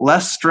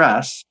 less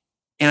stress.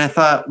 And I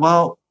thought,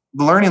 well,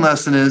 the learning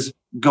lesson is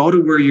go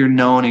to where you're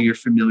known and your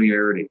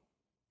familiarity.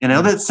 And I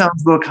know that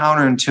sounds a little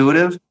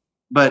counterintuitive,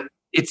 but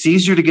it's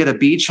easier to get a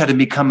beachhead and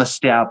become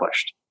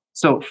established.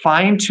 So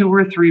find 2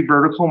 or 3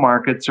 vertical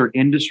markets or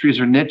industries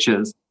or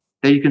niches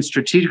that you can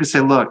strategically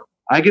say, look,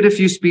 I get a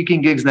few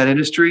speaking gigs in that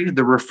industry.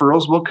 The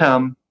referrals will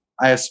come.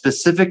 I have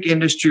specific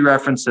industry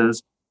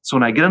references. So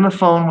when I get on the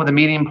phone with a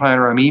meeting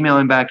planner, I'm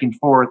emailing back and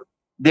forth,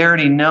 they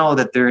already know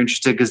that they're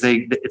interested because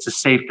it's a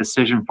safe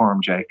decision for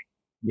them, Jake.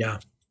 Yeah.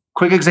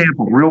 Quick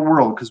example, real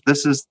world, because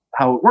this is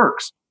how it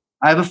works.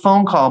 I have a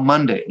phone call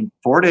Monday,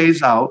 4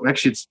 days out,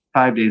 actually it's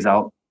 5 days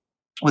out,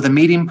 with a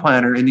meeting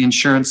planner in the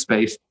insurance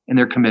space in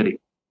their committee.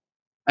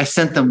 I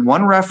sent them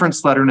one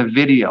reference letter and a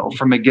video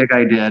from a gig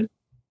I did,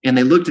 and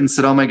they looked and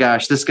said, oh my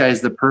gosh, this guy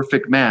is the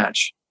perfect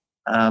match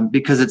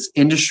because it's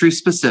industry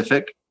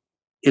specific.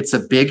 It's a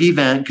big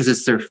event because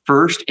it's their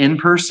first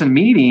in-person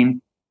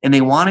meeting, and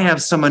they want to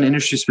have someone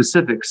industry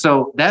specific.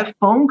 So that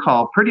phone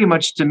call pretty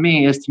much to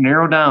me is to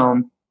narrow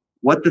down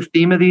what the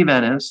theme of the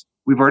event is.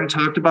 We've already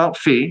talked about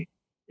fee.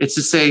 It's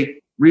to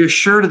say,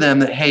 reassure to them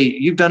that, hey,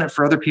 you've done it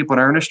for other people in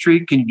our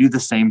industry. Can you do the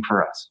same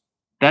for us?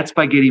 That's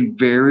by getting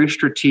very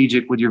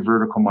strategic with your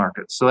vertical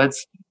markets. So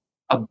that's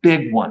a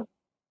big one.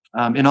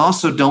 And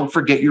also don't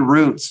forget your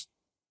roots,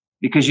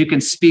 because you can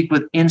speak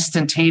with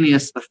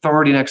instantaneous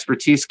authority and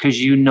expertise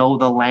because you know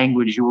the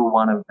language. You were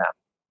one of them.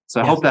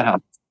 So I hope that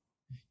helps.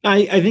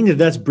 I think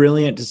that's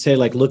brilliant to say,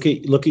 like, look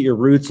at your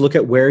roots, look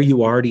at where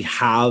you already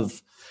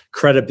have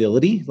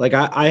credibility. Like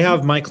I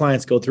have my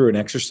clients go through an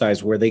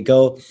exercise where they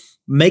go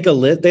make a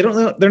list.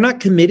 They're not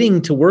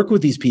committing to work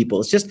with these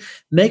people. It's just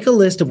make a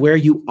list of where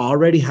you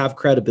already have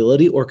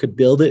credibility or could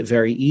build it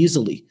very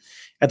easily.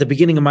 At the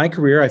beginning of my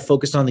career, I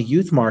focused on the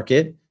youth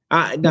market.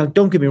 Now,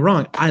 don't get me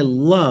wrong. I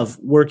love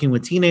working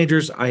with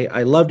teenagers.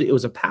 I loved it. It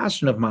was a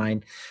passion of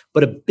mine.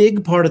 But a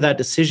big part of that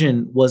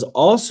decision was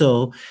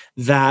also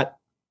that,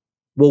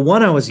 well,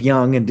 one, I was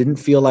young and didn't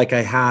feel like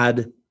I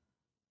had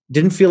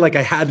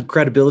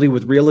credibility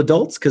with real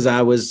adults because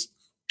I was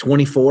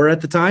 24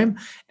 at the time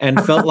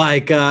and felt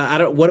like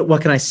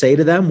what can I say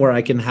to them where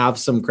I can have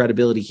some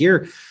credibility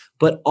here.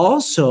 But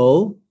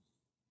also,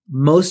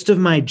 most of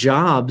my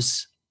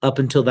jobs up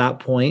until that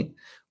point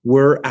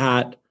were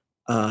at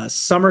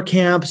summer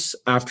camps,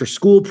 after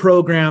school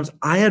programs.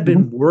 I had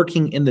been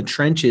working in the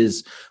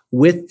trenches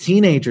with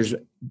teenagers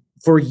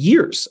for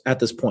years at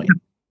this point.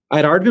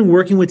 I'd already been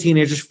working with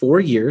teenagers for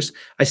years.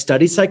 I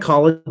studied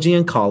psychology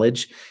in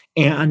college,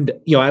 And,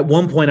 at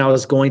one point I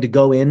was going to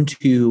go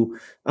into,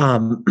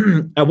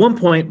 at one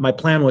point my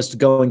plan was to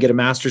go and get a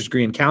master's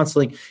degree in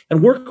counseling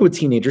and work with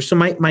teenagers. So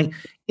my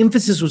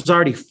emphasis was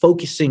already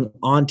focusing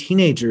on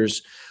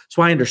teenagers.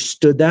 So I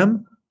understood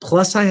them.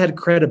 Plus I had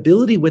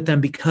credibility with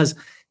them because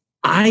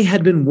I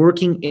had been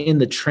working in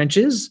the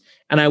trenches,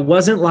 and I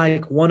wasn't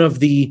like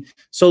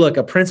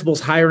a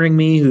principal's hiring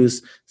me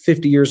who's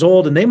 50 years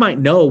old, and they might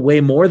know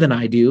way more than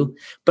I do,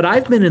 but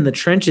I've been in the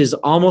trenches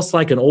almost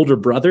like an older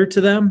brother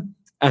to them,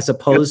 as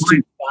opposed to a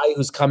guy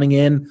who's coming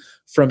in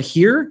from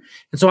here.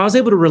 And so I was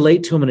able to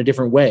relate to him in a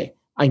different way.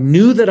 I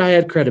knew that I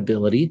had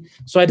credibility,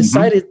 so I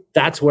decided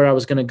that's where I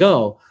was going to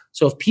go.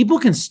 So if people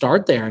can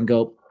start there and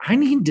go, I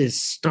need to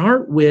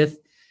start with,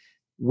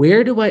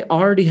 where do I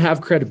already have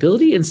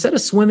credibility, instead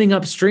of swimming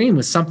upstream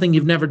with something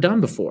you've never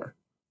done before?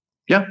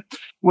 Yeah.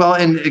 Well,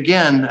 and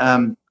again,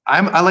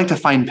 I like to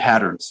find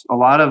patterns. A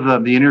lot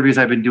of the interviews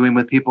I've been doing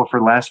with people for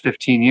the last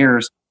 15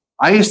 years,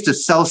 I used to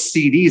sell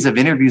CDs of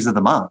interviews of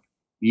the month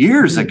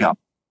years ago.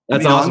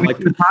 That's awesome. Like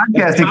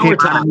podcasting came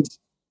out.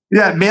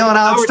 Yeah, mailing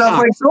out stuff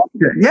like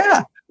that.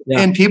 Yeah.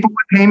 And people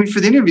would pay me for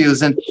the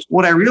interviews. And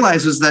what I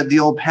realized was that the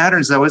old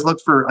patterns, I always look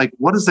for, like,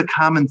 what is the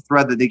common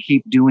thread that they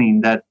keep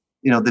doing that,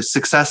 the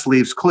success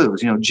leaves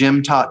clues.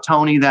 Jim taught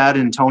Tony that,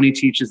 and Tony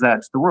teaches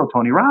that to the world,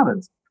 Tony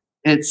Robbins.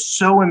 And it's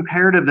so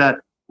imperative that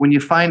when you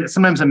find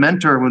sometimes a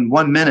mentor, when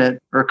 1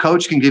 minute, or a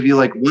coach can give you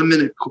like 1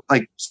 minute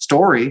like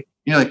story,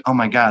 you're like, oh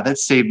my God, that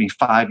saved me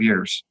 5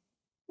 years.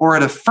 Or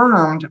it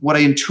affirmed what I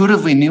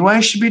intuitively knew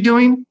I should be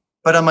doing.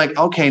 But I'm like,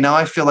 okay, now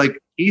I feel like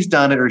he's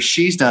done it or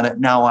she's done it.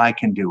 Now I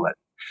can do it.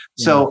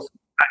 Yeah. So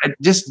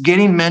just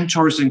getting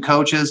mentors and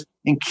coaches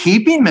and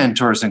keeping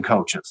mentors and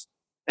coaches.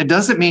 It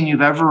doesn't mean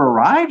you've ever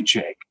arrived,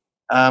 Jake.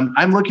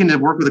 I'm looking to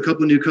work with a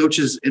couple of new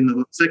coaches in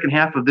the second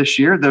half of this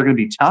year. They're going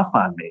to be tough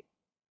on me.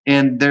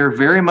 And they're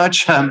very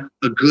much a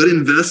good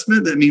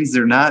investment. That means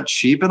they're not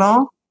cheap at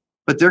all,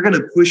 but they're going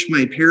to push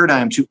my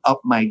paradigm to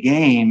up my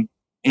game,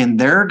 and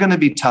they're going to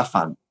be tough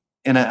on me.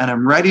 And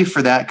I'm ready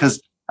for that,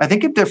 because I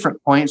think at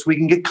different points we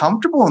can get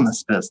comfortable in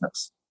this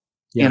business.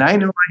 Yeah. And I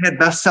know I had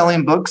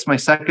best-selling books, my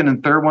second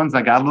and third ones.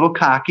 I got a little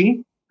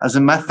cocky. I was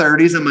in my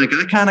 30s. I'm like,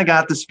 I kind of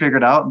got this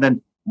figured out. And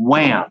then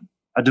wham,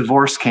 a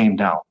divorce came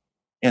down.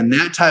 And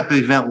that type of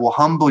event will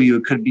humble you.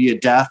 It could be a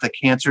death, a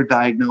cancer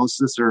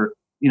diagnosis, or,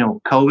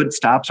 COVID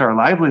stops our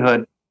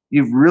livelihood.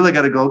 You've really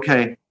got to go,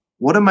 okay,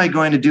 what am I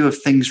going to do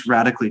if things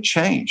radically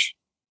change?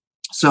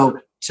 So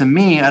to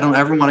me, I don't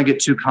ever want to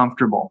get too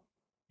comfortable.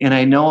 And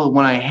I know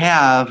when I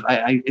have,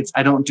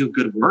 I don't do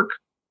good work.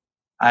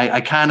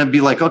 I kind of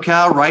be like, okay,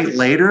 I'll write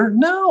later.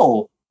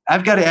 No,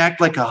 I've got to act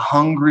like a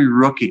hungry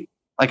rookie.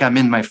 Like I'm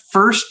in my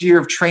first year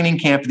of training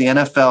camp in the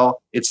NFL.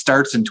 It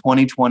starts in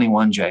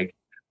 2021, Jake.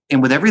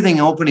 And with everything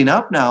opening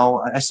up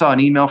now, I saw an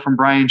email from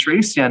Brian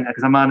Tracy,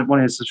 because I'm on one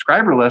of his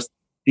subscriber lists.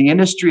 The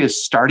industry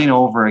is starting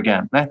over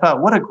again. And I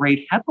thought, what a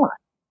great headline.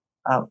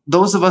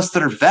 Those of us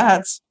that are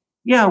vets,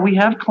 yeah, we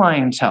have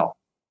clientele.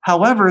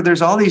 However,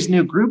 there's all these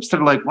new groups that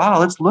are like, wow,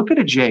 let's look at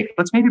a Jake.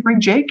 Let's maybe bring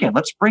Jake in.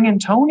 Let's bring in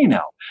Tony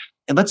now.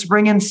 And let's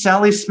bring in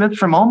Sally Smith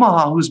from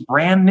Omaha, who's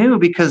brand new,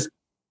 because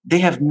they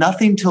have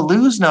nothing to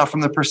lose now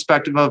from the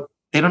perspective of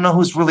they don't know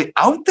who's really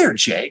out there,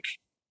 Jake.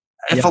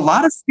 If a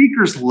lot of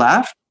speakers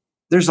left,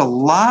 there's a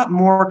lot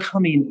more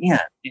coming in.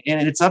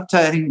 And it's up to,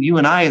 I think, you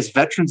and I as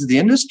veterans of the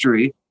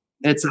industry,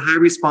 it's a high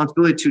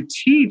responsibility to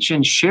teach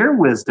and share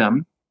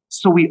wisdom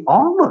so we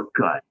all look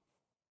good.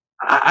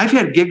 I've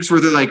had gigs where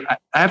they're like,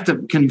 I have to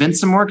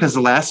convince them more because the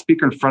last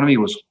speaker in front of me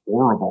was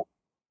horrible.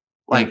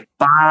 Like,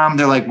 bomb.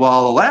 They're like,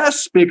 well, the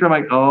last speaker, I'm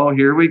like, oh,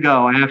 here we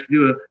go. I have to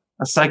do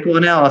a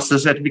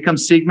psychoanalysis. I have to become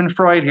Sigmund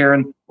Freud here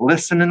and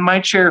listen in my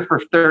chair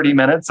for 30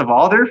 minutes of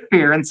all their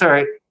fear. And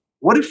sorry,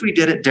 what if we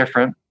did it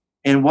different?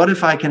 And what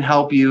if I can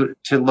help you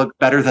to look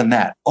better than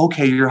that?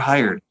 Okay, you're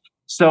hired.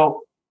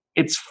 So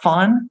it's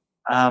fun.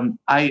 I'm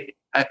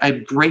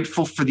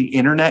grateful for the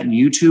internet and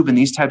YouTube and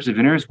these types of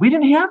interviews. We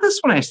didn't have this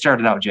when I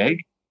started out,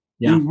 Jake.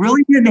 Yeah. We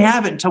really didn't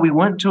have it until we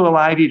went to a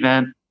live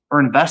event or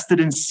invested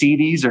in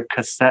CDs or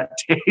cassette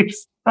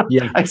tapes.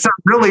 Yeah. I sound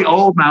really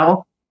old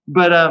now,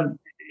 but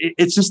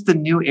it's just the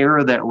new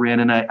era that we're in.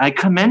 And I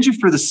commend you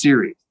for the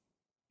series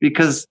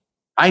because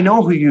I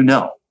know who you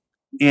know.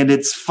 And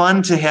it's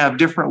fun to have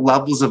different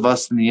levels of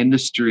us in the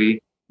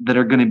industry that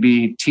are going to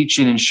be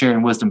teaching and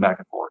sharing wisdom back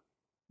and forth.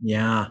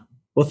 Yeah.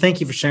 Well,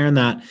 thank you for sharing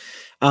that.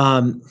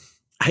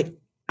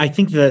 I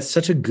think that's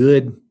such a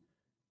good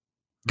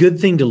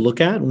thing to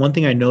look at. And one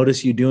thing I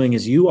notice you doing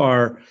is you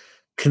are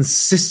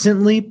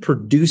consistently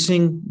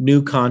producing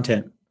new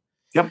content.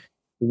 Yep.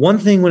 One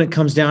thing when it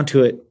comes down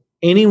to it,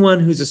 anyone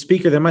who's a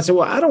speaker, they might say,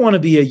 well, I don't want to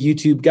be a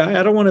YouTube guy.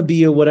 I don't want to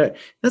be a whatever.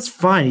 That's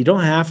fine. You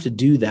don't have to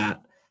do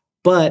that.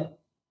 But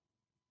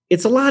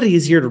it's a lot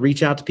easier to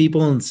reach out to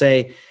people and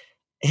say,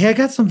 hey, I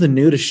got something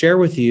new to share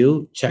with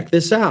you. Check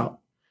this out.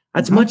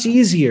 That's much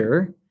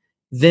easier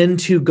than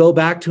to go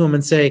back to them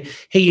and say,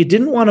 hey, you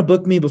didn't want to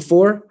book me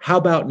before. How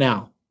about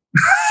now?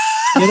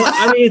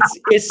 I mean,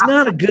 it's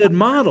not a good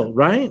model,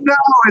 right? No,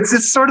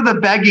 it's sort of the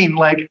begging.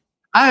 Like,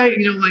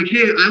 like,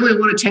 hey, I only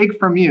want to take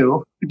from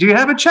you. Do you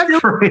have a check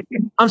for me?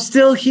 I'm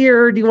still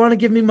here. Do you want to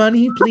give me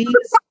money, please?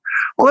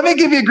 Well, let me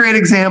give you a great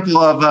example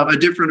of a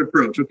different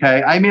approach.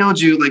 Okay. I mailed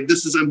you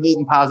I'm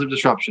holding Positive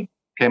Disruption.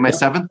 Okay. My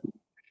seventh.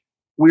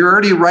 We're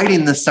already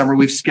writing this summer.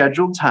 We've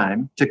scheduled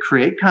time to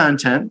create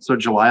content. So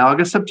July,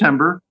 August,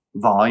 September,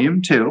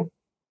 volume 2.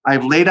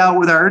 I've laid out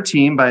with our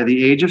team by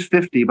the age of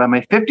 50, by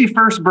my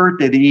 51st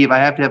birthday, the eve, I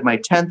have to have my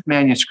 10th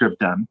manuscript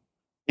done.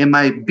 And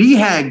my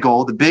BHAG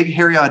goal, the big,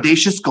 hairy,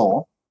 audacious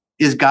goal,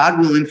 is God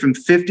willing, from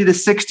 50 to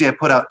 60, I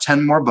put out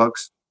 10 more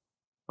books.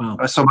 Wow.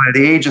 So by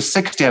the age of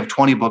 60, I have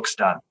 20 books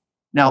done.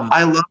 Now,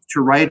 I love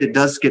to write. It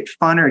does get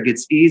funner. It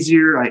gets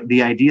easier.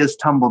 The ideas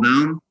tumble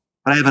down.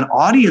 But I have an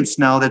audience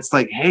now that's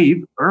like, hey,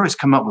 you always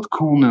come up with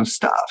cool new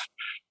stuff.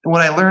 And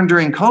what I learned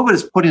during COVID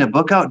is putting a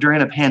book out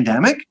during a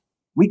pandemic.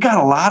 We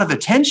got a lot of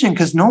attention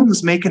because no one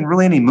was making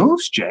really any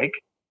moves, Jake.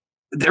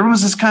 There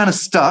was this kind of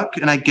stuck,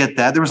 and I get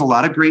that. There was a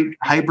lot of great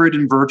hybrid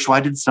and virtual.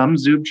 I did some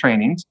Zoom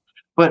trainings,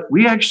 but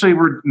we actually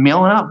were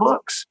mailing out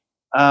books.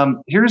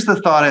 Here's the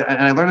thought,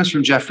 and I learned this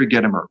from Jeffrey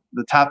Gitomer,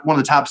 one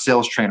of the top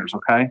sales trainers,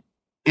 okay,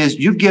 is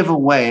you give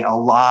away a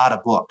lot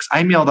of books.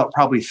 I mailed out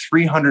probably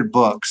 300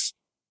 books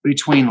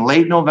between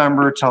late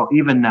November till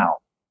even now.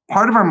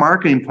 Part of our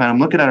marketing plan, I'm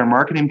looking at our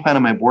marketing plan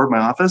on my board, my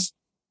office,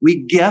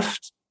 we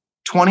gift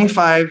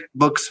 25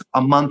 books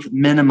a month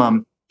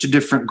minimum to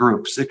different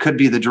groups. It could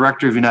be the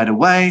director of United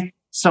Way,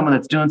 someone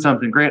that's doing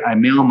something great. I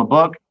mail them a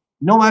book,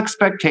 no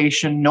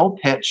expectation, no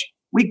pitch.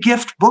 We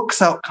gift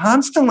books out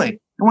constantly.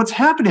 And what's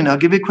happening, I'll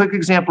give you a quick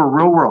example,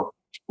 real world.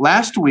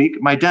 Last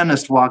week, my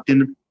dentist walked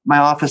in my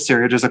office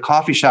area. There's a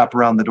coffee shop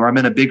around the door. I'm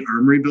in a big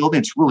armory building.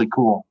 It's really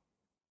cool.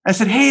 I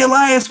said, hey,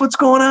 Elias, what's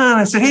going on?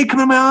 I said, hey,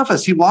 come in my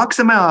office. He walks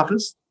in my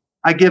office.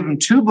 I give him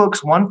 2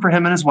 books, one for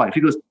him and his wife.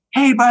 He goes,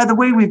 hey, by the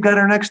way, we've got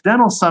our next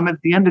dental summit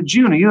at the end of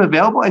June. Are you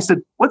available? I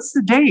said, what's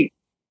the date?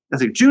 I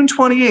said, June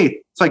 28th.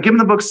 So I give him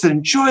the books, said,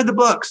 enjoy the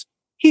books.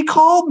 He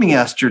called me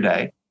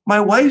yesterday.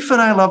 My wife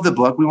and I love the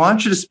book. We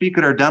want you to speak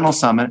at our dental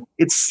summit.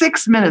 It's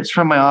 6 minutes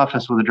from my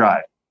office with a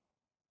drive.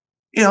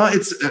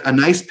 It's a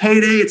nice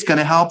payday. It's going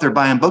to help. They're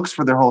buying books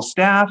for their whole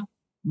staff.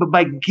 But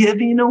by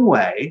giving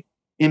away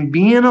and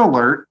being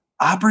alert,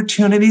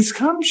 opportunities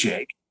come,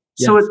 Jake.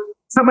 Yes. So it's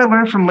something I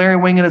learned from Larry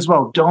Winget as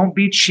well. Don't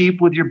be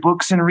cheap with your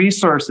books and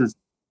resources.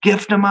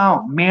 Gift them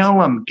out, mail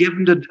them, give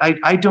them to,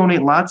 I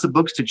donate lots of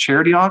books to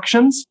charity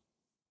auctions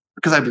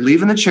because I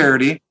believe in the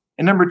charity.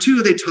 And number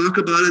 2, they talk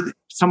about it.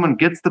 Someone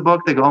gets the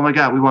book. They go, oh my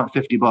God, we want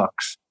 50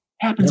 bucks.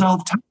 Happens all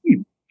the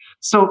time.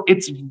 So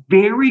it's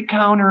very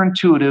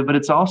counterintuitive, but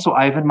it's also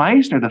Ivan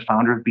Meisner, the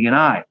founder of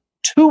BNI.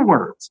 2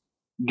 words,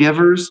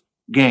 givers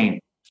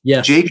gain.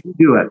 Yes. Jake, you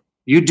do it.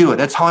 You do it.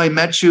 That's how I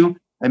met you.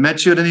 I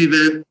met you at an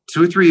event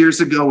 2 or 3 years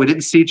ago. We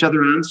didn't see each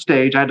other on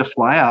stage. I had to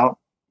fly out,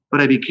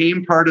 but I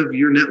became part of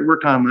your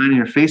network online in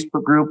your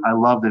Facebook group. I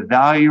love the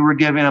value you were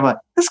giving. I'm like,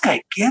 this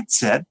guy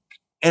gets it.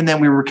 And then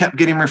we kept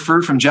getting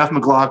referred from Jeff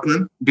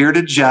McLaughlin,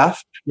 Bearded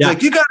Jeff. Yeah.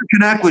 Like, you got to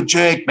connect with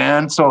Jake,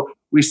 man. So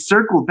we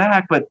circled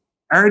back, but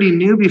I already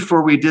knew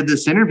before we did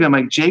this interview, I'm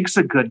like, Jake's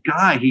a good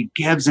guy. He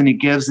gives and he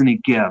gives and he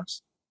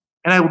gives.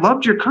 And I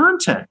loved your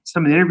content.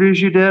 Some of the interviews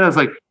you did, I was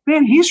like,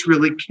 man, he's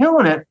really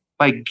killing it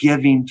by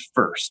giving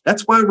first.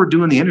 That's why we're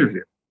doing the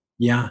interview.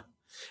 Yeah.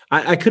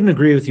 I couldn't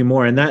agree with you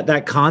more. And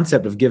that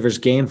concept of givers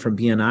gain from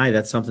BNI,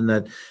 that's something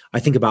that I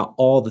think about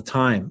all the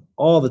time.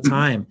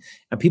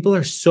 And people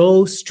are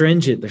so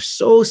stringent. They're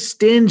so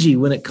stingy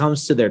when it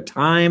comes to their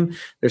time.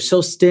 They're so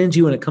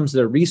stingy when it comes to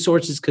their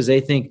resources because they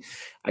think,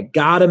 I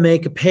got to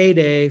make a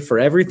payday for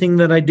everything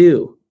that I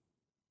do.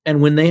 And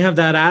when they have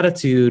that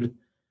attitude,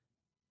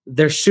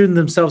 they're shooting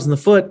themselves in the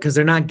foot because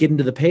they're not getting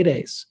to the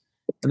paydays.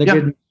 And they're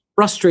getting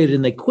frustrated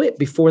and they quit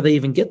before they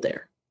even get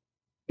there.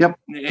 Yep.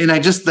 And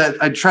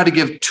I try to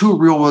give 2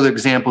 real world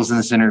examples in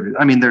this interview.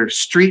 I mean, they're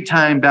street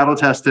time, battle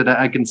tested.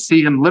 I can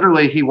see him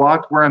literally. He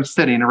walked where I'm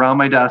sitting around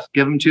my desk,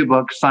 give him 2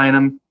 books, sign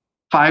them.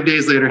 5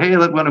 days later, hey,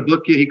 look, I want to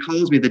book you. He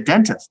calls me, the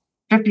dentist,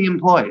 50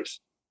 employees.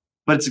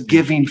 But it's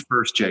giving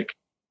first, Jake.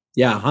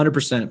 Yeah,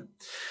 100%.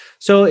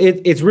 So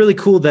it's really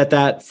cool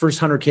that first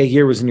 100K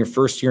year was in your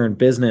first year in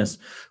business.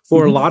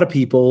 For a lot of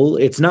people,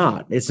 it's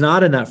not. It's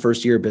not in that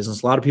first year of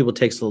business. A lot of people it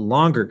takes a little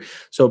longer.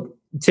 So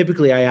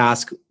typically I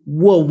ask,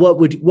 well,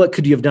 what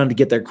could you have done to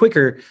get there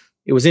quicker?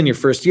 It was in your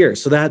first year.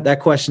 So that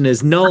question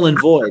is null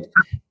and void.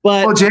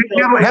 But well, Jake,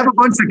 you have a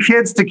bunch of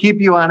kids to keep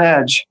you on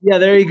edge. Yeah,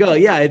 there you go.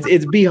 Yeah,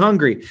 it's be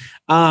hungry.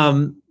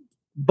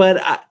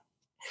 But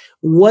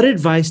what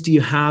advice do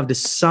you have to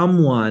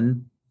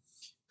someone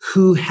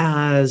who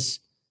has,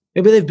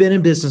 maybe they've been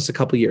in business a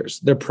couple of years,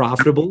 they're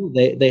profitable,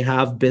 they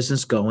have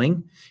business going.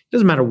 It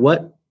doesn't matter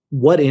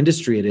what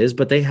industry it is,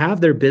 but they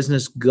have their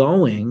business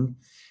going,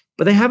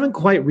 but they haven't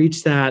quite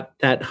reached that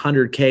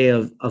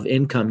 100K of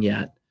income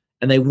yet,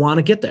 and they want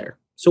to get there.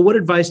 So what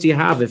advice do you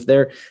have if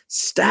they're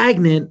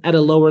stagnant at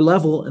a lower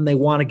level and they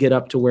want to get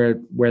up to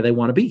where they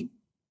want to be?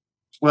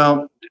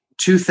 Well,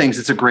 2 things.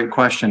 It's a great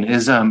question.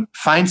 Is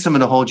find someone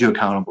to hold you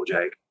accountable,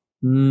 Jake.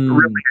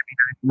 Really,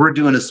 we're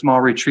doing a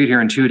small retreat here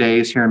in 2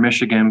 days here in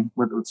Michigan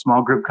with a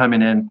small group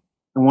coming in.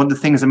 And one of the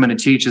things I'm going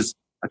to teach is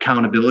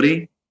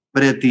accountability.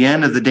 But at the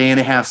end of the day and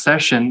a half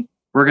session,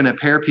 we're going to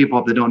pair people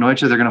up that don't know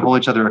each other. They're going to hold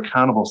each other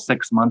accountable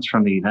 6 months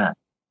from the event.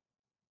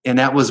 And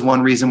that was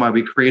one reason why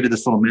we created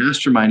this little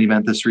mastermind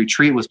event, this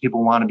retreat, was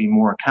people want to be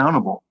more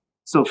accountable.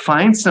 So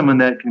find someone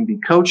that can be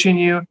coaching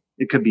you.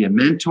 It could be a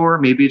mentor.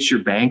 Maybe it's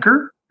your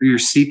banker or your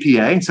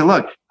CPA. And say,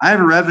 look, I have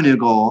a revenue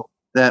goal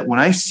that when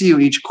I see you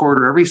each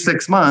quarter, every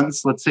 6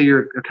 months, let's say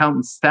your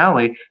accountant,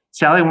 Sally,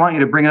 I want you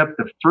to bring up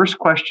the first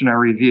question I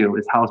review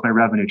is, how's my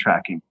revenue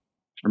tracking?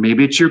 Or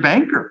maybe it's your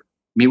banker.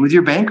 Meet with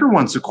your banker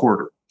once a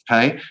quarter.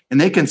 Okay.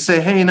 And they can say,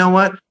 hey, you know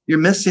what? You're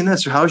missing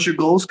this, or how's your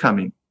goals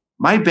coming?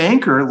 My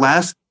banker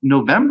last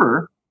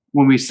November,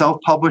 when we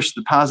self-published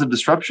The Positive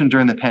Disruption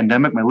during the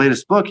pandemic, my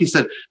latest book, he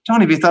said,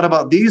 Tony, have you thought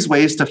about these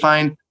ways to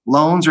find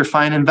loans or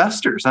find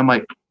investors? I'm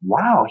like,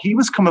 wow, he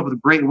was coming up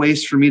with great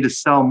ways for me to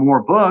sell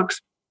more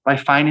books by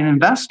finding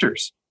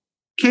investors.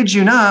 Kid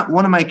you not,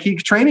 one of my key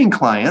training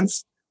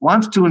clients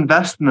wants to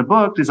invest in the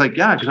book. He's like,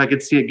 yeah, because I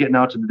could see it getting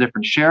out to the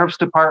different sheriff's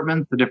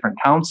departments, the different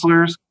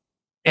counselors.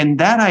 And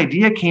that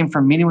idea came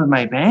from meeting with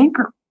my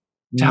banker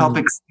to help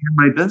expand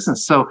my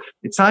business. So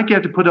it's not like you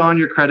have to put on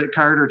your credit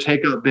card or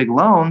take out big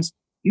loans.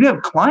 You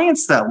have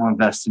clients that will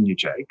invest in you,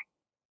 Jake.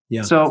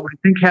 Yeah. So I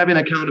think having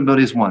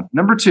accountability is one.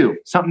 Number two,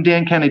 something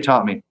Dan Kennedy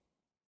taught me.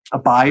 A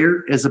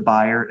buyer is a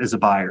buyer is a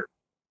buyer.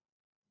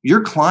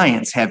 Your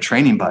clients have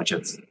training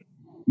budgets.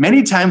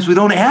 Many times we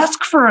don't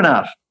ask for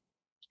enough.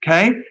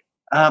 Okay.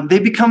 They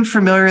become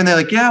familiar and they're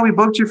like, yeah, we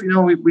booked you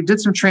for, we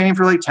did some training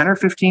for like 10 or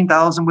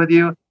 15,000 with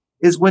you.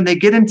 Is when they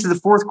get into the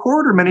fourth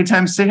quarter, many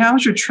times say,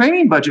 how's your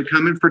training budget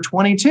coming for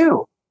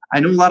 22? I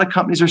know a lot of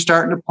companies are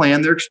starting to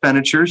plan their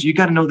expenditures. You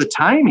got to know the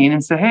timing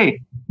and say,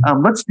 hey,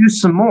 let's do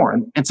some more.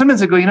 And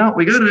sometimes they go,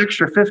 we got an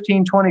extra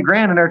 15, 20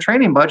 grand in our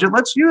training budget.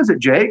 Let's use it,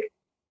 Jake.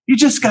 You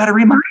just got to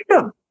remind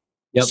them.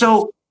 Yep.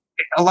 So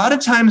a lot of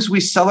times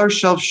we sell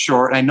ourselves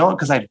short. I know it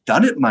because I've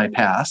done it in my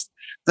past.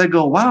 They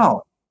go,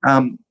 wow,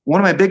 one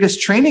of my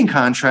biggest training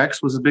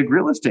contracts was a big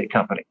real estate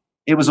company.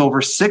 It was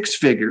over 6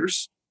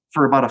 figures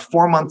for about a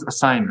 4-month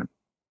assignment.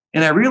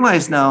 And I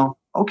realize now,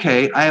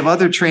 okay, I have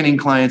other training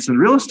clients in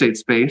the real estate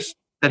space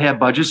that have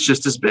budgets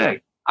just as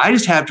big. I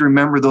just have to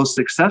remember those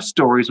success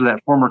stories with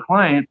that former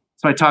client.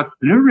 So I talk to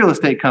the new real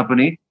estate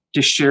company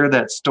to share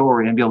that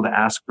story and be able to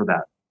ask for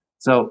that.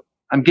 So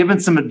I'm giving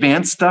some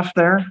advanced stuff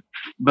there,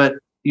 but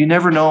you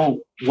never know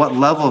what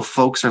level of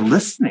folks are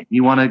listening.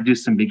 You want to do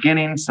some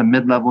beginning, some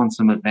mid-level, and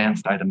some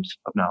advanced items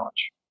of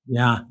knowledge.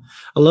 Yeah.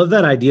 I love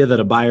that idea that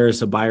a buyer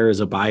is a buyer is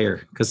a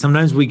buyer, because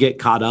sometimes we get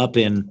caught up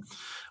in,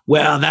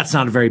 well, that's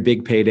not a very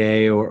big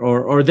payday,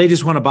 or they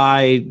just want to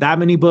buy that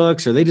many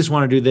books, or they just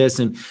want to do this,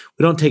 and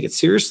we don't take it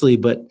seriously.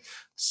 But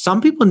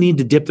some people need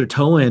to dip their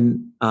toe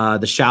in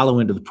the shallow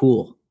end of the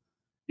pool.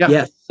 Yeah.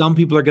 Yes, some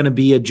people are going to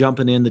be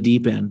jumping in the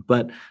deep end,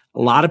 but a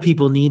lot of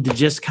people need to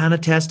just kind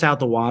of test out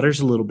the waters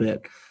a little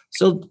bit.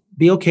 So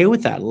be okay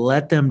with that.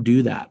 Let them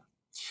do that.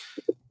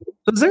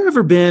 Has there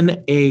ever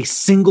been a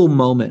single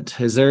moment?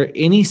 Is there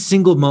any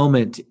single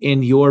moment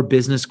in your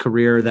business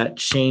career that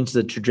changed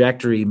the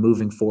trajectory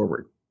moving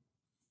forward?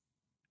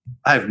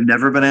 I've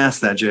never been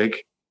asked that,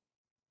 Jake.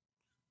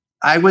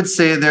 I would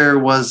say there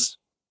was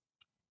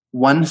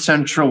one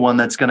central one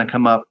that's going to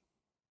come up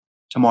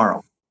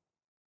tomorrow.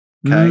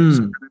 Okay.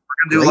 So we're going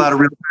to do a lot of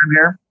real time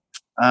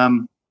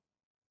here.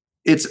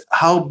 It's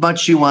how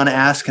much you want to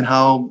ask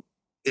and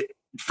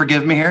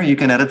forgive me here. You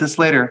can edit this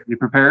later. You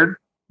prepared?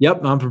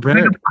 Yep, I'm prepared.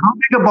 How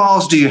big of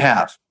balls do you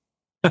have?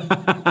 Have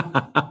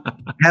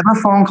a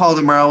phone call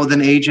tomorrow with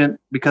an agent,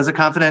 because of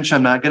confidential,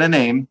 I'm not going to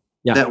name,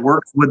 that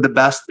works with the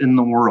best in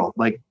the world,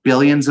 like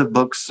billions of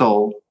books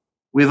sold.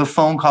 We have a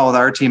phone call with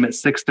our team at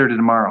 6:30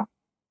 tomorrow.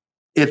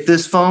 If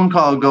this phone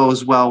call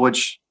goes well,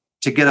 which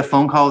to get a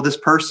phone call with this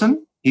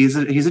person, he's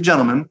a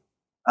gentleman,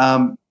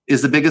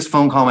 is the biggest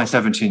phone call in my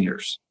 17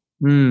 years.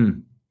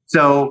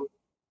 So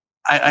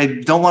I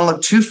don't want to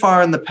look too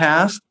far in the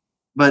past,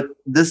 but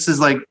this is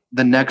like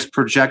the next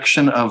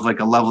projection of like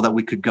a level that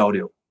we could go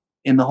to.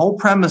 And the whole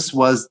premise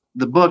was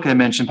the book I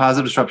mentioned,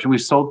 Positive Disruption.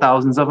 We've sold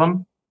thousands of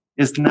them.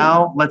 Is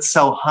now let's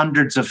sell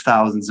hundreds of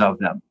thousands of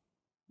them.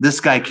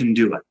 This guy can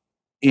do it.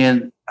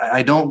 And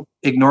I don't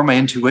ignore my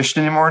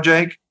intuition anymore,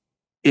 Jake.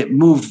 It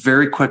moved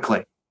very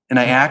quickly. And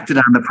I acted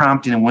on the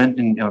prompting and went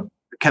and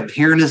kept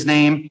hearing his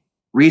name,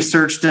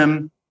 researched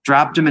him,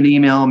 dropped him an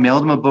email,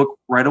 mailed him a book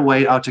right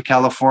away out to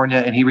California.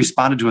 And he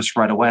responded to us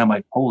right away. I'm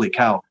like, holy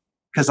cow.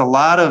 Because a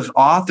lot of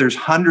authors,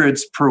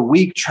 hundreds per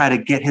week, try to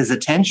get his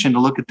attention to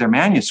look at their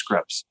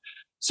manuscripts.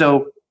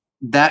 So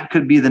that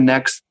could be the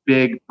next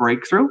big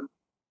breakthrough.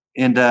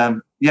 And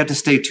you have to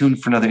stay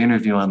tuned for another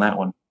interview on that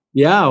one.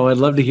 Yeah, well, I'd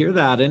love to hear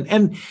that.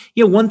 And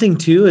one thing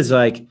too is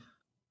like,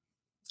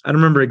 I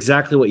don't remember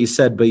exactly what you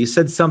said, but you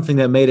said something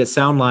that made it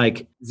sound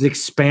like it's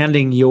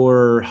expanding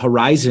your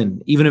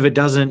horizon, even if it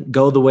doesn't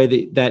go the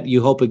way that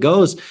you hope it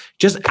goes.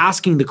 Just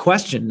asking the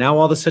question. Now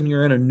all of a sudden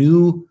you're in a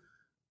new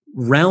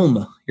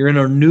realm. You're in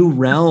a new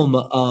realm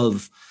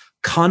of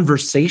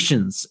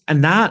conversations.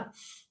 And that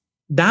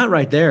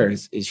right there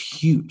is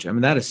huge. I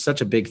mean, that is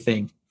such a big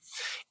thing.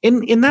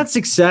 In that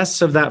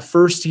success of that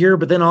first year,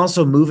 but then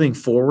also moving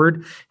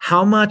forward,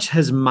 how much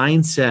has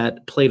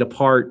mindset played a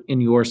part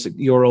in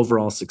your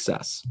overall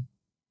success?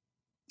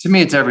 To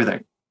me, it's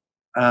everything.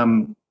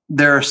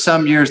 There are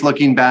some years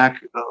looking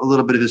back, a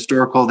little bit of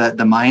historical, that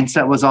the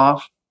mindset was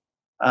off.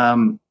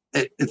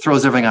 It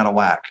throws everything out of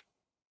whack.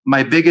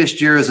 My biggest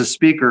year as a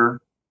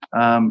speaker,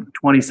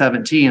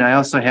 2017, I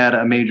also had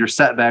a major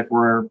setback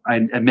where I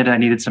admitted I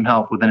needed some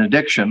help with an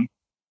addiction.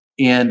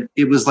 And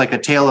it was like a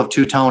tale of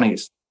two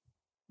Tonys.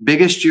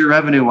 Biggest year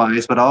revenue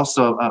wise, but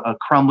also a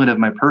crumbling of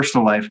my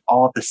personal life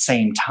all at the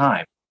same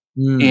time.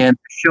 And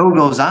the show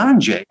goes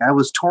on, Jake. I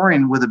was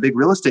touring with a big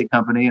real estate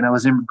company and I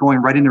was going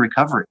right into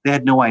recovery. They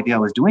had no idea I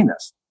was doing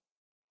this.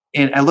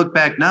 And I look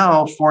back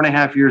now,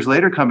 4.5 years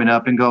later, coming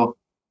up and go,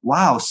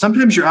 wow,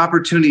 sometimes your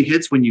opportunity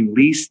hits when you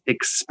least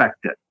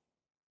expect it.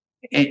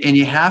 And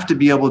you have to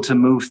be able to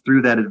move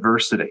through that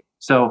adversity.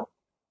 So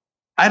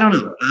I don't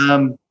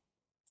know.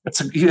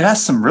 You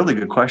asked some really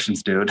good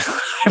questions, dude.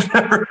 I've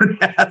never been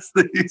asked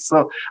these.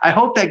 So I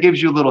hope that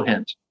gives you a little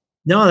hint.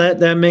 No,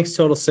 that makes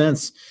total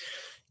sense.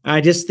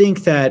 I just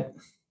think that,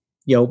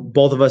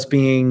 both of us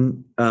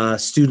being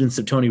students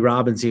of Tony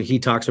Robbins, he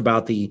talks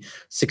about the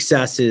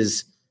success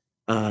is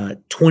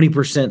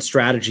 20%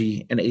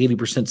 strategy and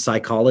 80%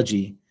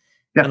 psychology.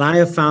 Yeah. And I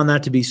have found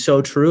that to be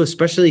so true,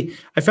 especially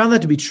I found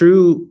that to be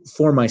true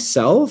for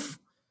myself.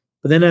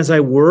 But then as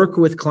I work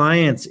with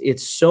clients,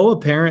 it's so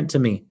apparent to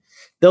me.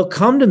 They'll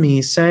come to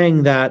me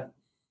saying that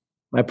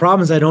my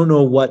problem is I don't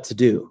know what to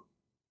do.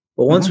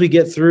 But once we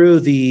get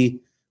through the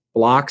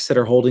blocks that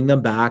are holding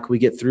them back, we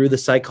get through the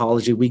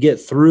psychology, we get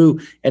through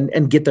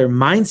and get their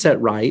mindset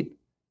right.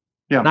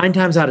 Yeah. 9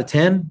 times out of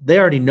 10, they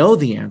already know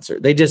the answer.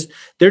 They're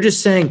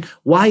just saying,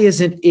 why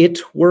isn't it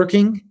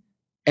working?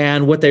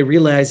 And what they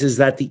realize is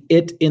that the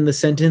it in the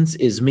sentence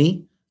is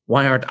me.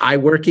 Why aren't I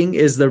working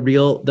is the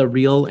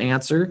real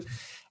answer.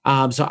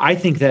 So I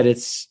think that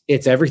it's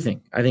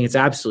everything. I think it's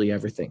absolutely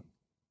everything.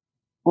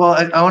 Well,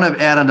 I want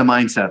to add on to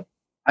mindset.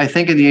 I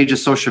think in the age of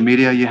social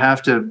media, you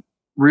have to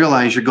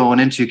realize you're going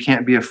into, you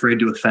can't be afraid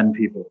to offend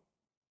people.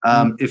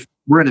 If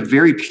we're in a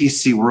very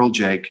PC world,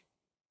 Jake,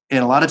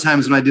 and a lot of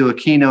times when I do a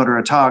keynote or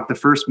a talk, the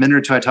first minute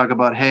or two, I talk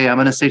about, hey, I'm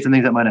going to say some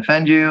things that might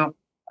offend you.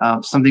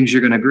 Some things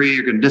you're going to agree,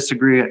 you're going to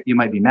disagree. You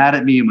might be mad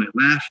at me. You might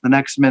laugh the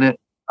next minute.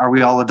 Are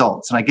we all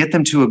adults? And I get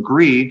them to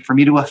agree for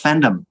me to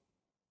offend them.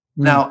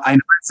 Now, I know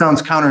it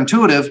sounds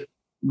counterintuitive,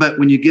 but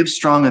when you give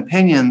strong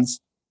opinions,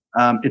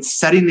 it's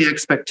setting the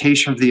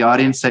expectation for the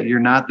audience that you're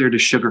not there to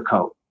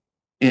sugarcoat.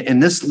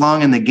 And this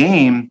long in the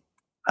game,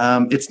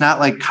 it's not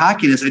like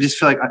cockiness. I just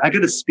feel like I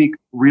got to speak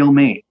real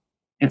me.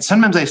 And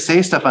sometimes I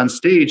say stuff on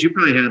stage. You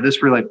probably had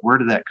this where you're like, where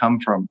did that come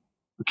from?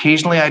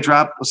 Occasionally I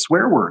drop a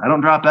swear word. I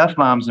don't drop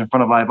F-bombs in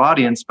front of a live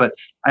audience, but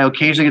I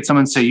occasionally get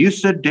someone say, you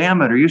said damn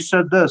it, or you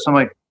said this. I'm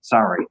like,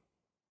 sorry.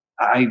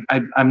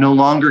 I'm no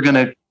longer going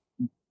to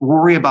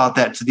worry about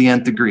that to the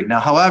nth degree.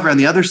 Now, however, on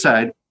the other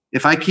side,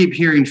 if I keep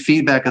hearing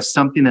feedback of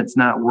something that's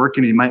not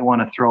working, you might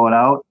want to throw it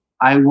out.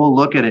 I will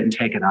look at it and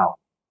take it out.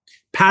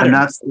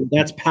 Patterns.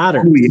 That's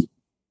patterns.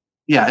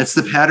 Yeah, it's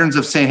the patterns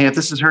of saying, hey, if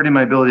this is hurting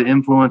my ability to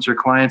influence or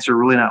clients are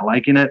really not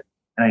liking it,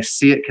 and I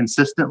see it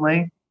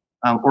consistently,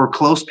 or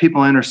close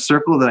people in our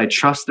circle that I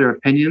trust their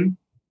opinion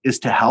is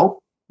to help,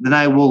 then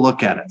I will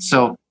look at it.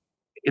 So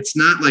it's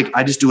not like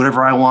I just do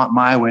whatever I want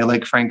my way,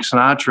 like Frank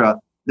Sinatra.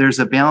 There's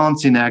a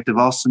balancing act of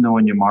also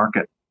knowing your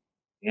market.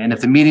 And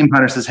if the meeting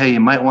partner says, hey, you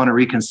might want to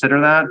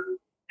reconsider that,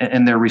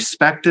 and they're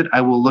respected,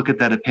 I will look at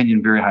that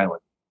opinion very highly.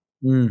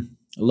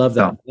 I love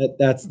that.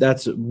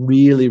 That's a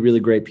really, really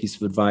great piece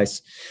of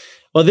advice.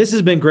 Well, this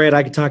has been great.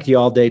 I could talk to you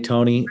all day,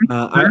 Tony.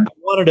 I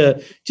wanted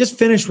to just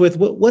finish with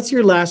what's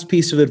your last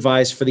piece of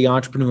advice for the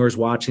entrepreneurs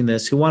watching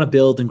this who want to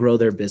build and grow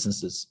their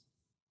businesses?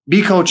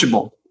 Be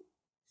coachable.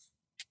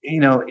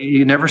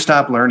 You never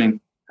stop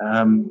learning.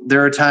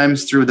 There are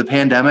times through the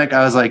pandemic,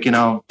 I was like,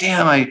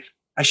 damn, I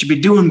should be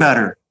doing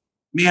better.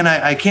 Man,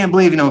 I can't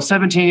believe,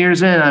 17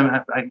 years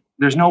in,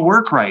 there's no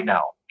work right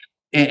now.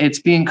 It's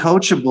being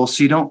coachable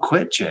so you don't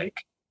quit, Jake.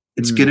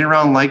 It's getting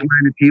around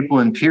like-minded people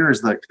and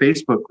peers like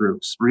Facebook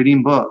groups,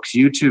 reading books,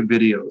 YouTube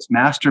videos,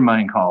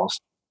 mastermind calls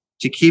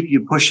to keep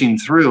you pushing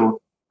through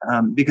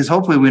because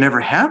hopefully we never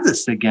have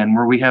this again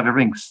where we have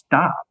everything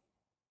stop.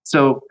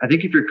 So I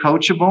think if you're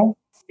coachable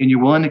and you're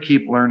willing to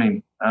keep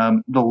learning,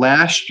 the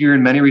last year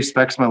in many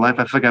respects of my life,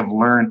 I feel like I've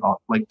learned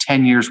like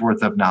 10 years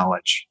worth of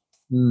knowledge.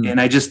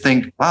 And I just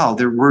think, wow,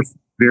 there were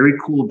very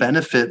cool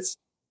benefits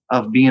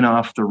of being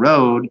off the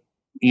road.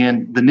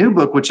 And the new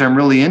book, which I'm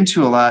really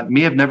into a lot,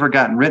 may have never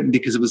gotten written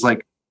because it was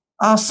like,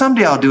 oh,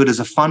 someday I'll do it as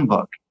a fun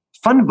book.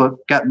 Fun book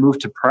got moved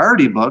to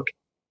priority book,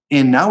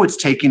 and now it's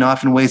taking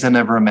off in ways I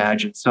never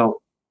imagined. So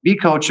be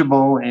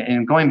coachable.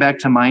 And going back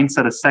to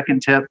mindset, a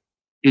second tip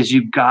is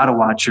you got to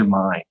watch your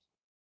mind.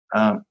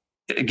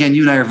 Again,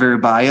 you and I are very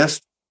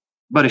biased,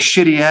 but a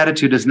shitty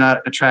attitude does not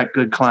attract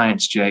good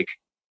clients, Jake.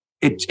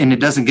 And it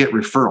doesn't get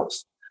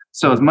referrals.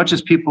 So as much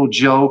as people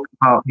joke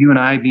about you and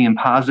I being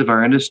positive,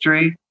 our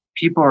industry,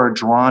 people are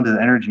drawn to the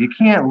energy. You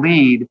can't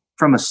lead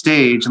from a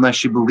stage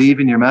unless you believe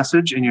in your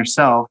message and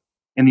yourself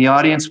and the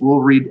audience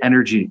will read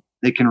energy.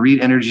 They can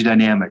read energy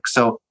dynamics.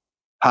 So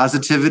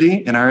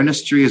positivity in our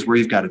industry is where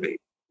you've got to be.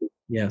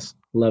 Yes,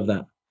 love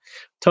that.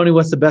 Tony,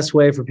 what's the best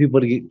way for people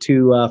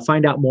to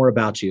find out more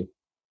about you?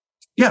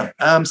 Yeah,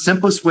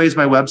 simplest way is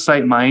my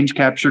website,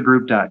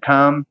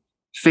 mindcapturegroup.com.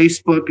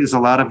 Facebook is a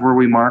lot of where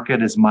we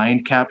market as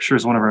Mind Capture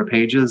is one of our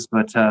pages.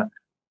 But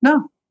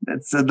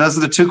those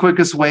are the two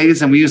quickest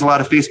ways. And we use a lot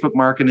of Facebook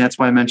marketing. That's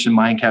why I mentioned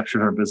Mind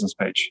Capture, our business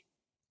page.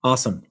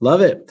 Awesome.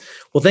 Love it.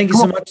 Well, thank you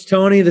so much,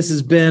 Tony. This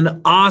has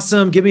been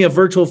awesome. Give me a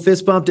virtual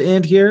fist bump to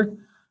end here.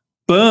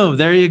 Boom.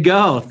 There you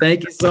go.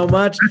 Thank you so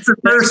much. That's the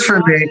first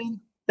for me.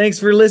 Thanks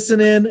for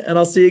listening, and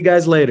I'll see you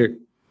guys later.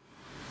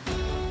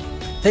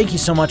 Thank you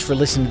so much for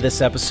listening to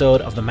this episode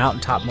of the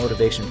Mountaintop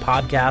Motivation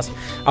Podcast.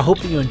 I hope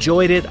that you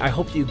enjoyed it. I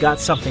hope that you got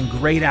something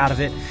great out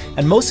of it.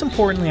 And most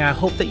importantly, I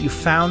hope that you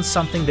found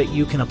something that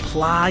you can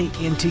apply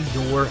into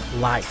your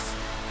life,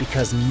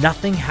 because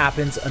nothing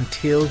happens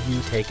until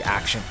you take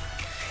action.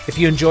 If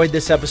you enjoyed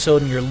this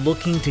episode and you're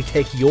looking to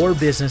take your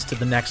business to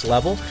the next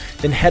level,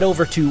 then head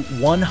over to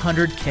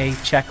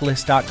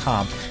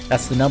 100kchecklist.com.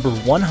 That's the number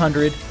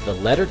 100, the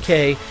letter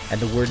K, and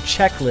the word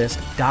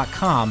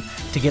checklist.com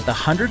to get the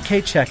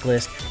 100K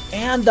checklist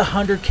and the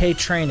 100K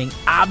training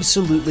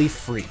absolutely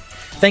free.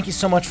 Thank you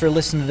so much for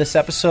listening to this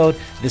episode.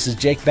 This is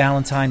Jake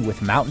Valentine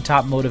with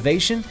Mountaintop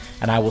Motivation,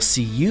 and I will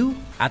see you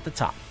at the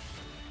top.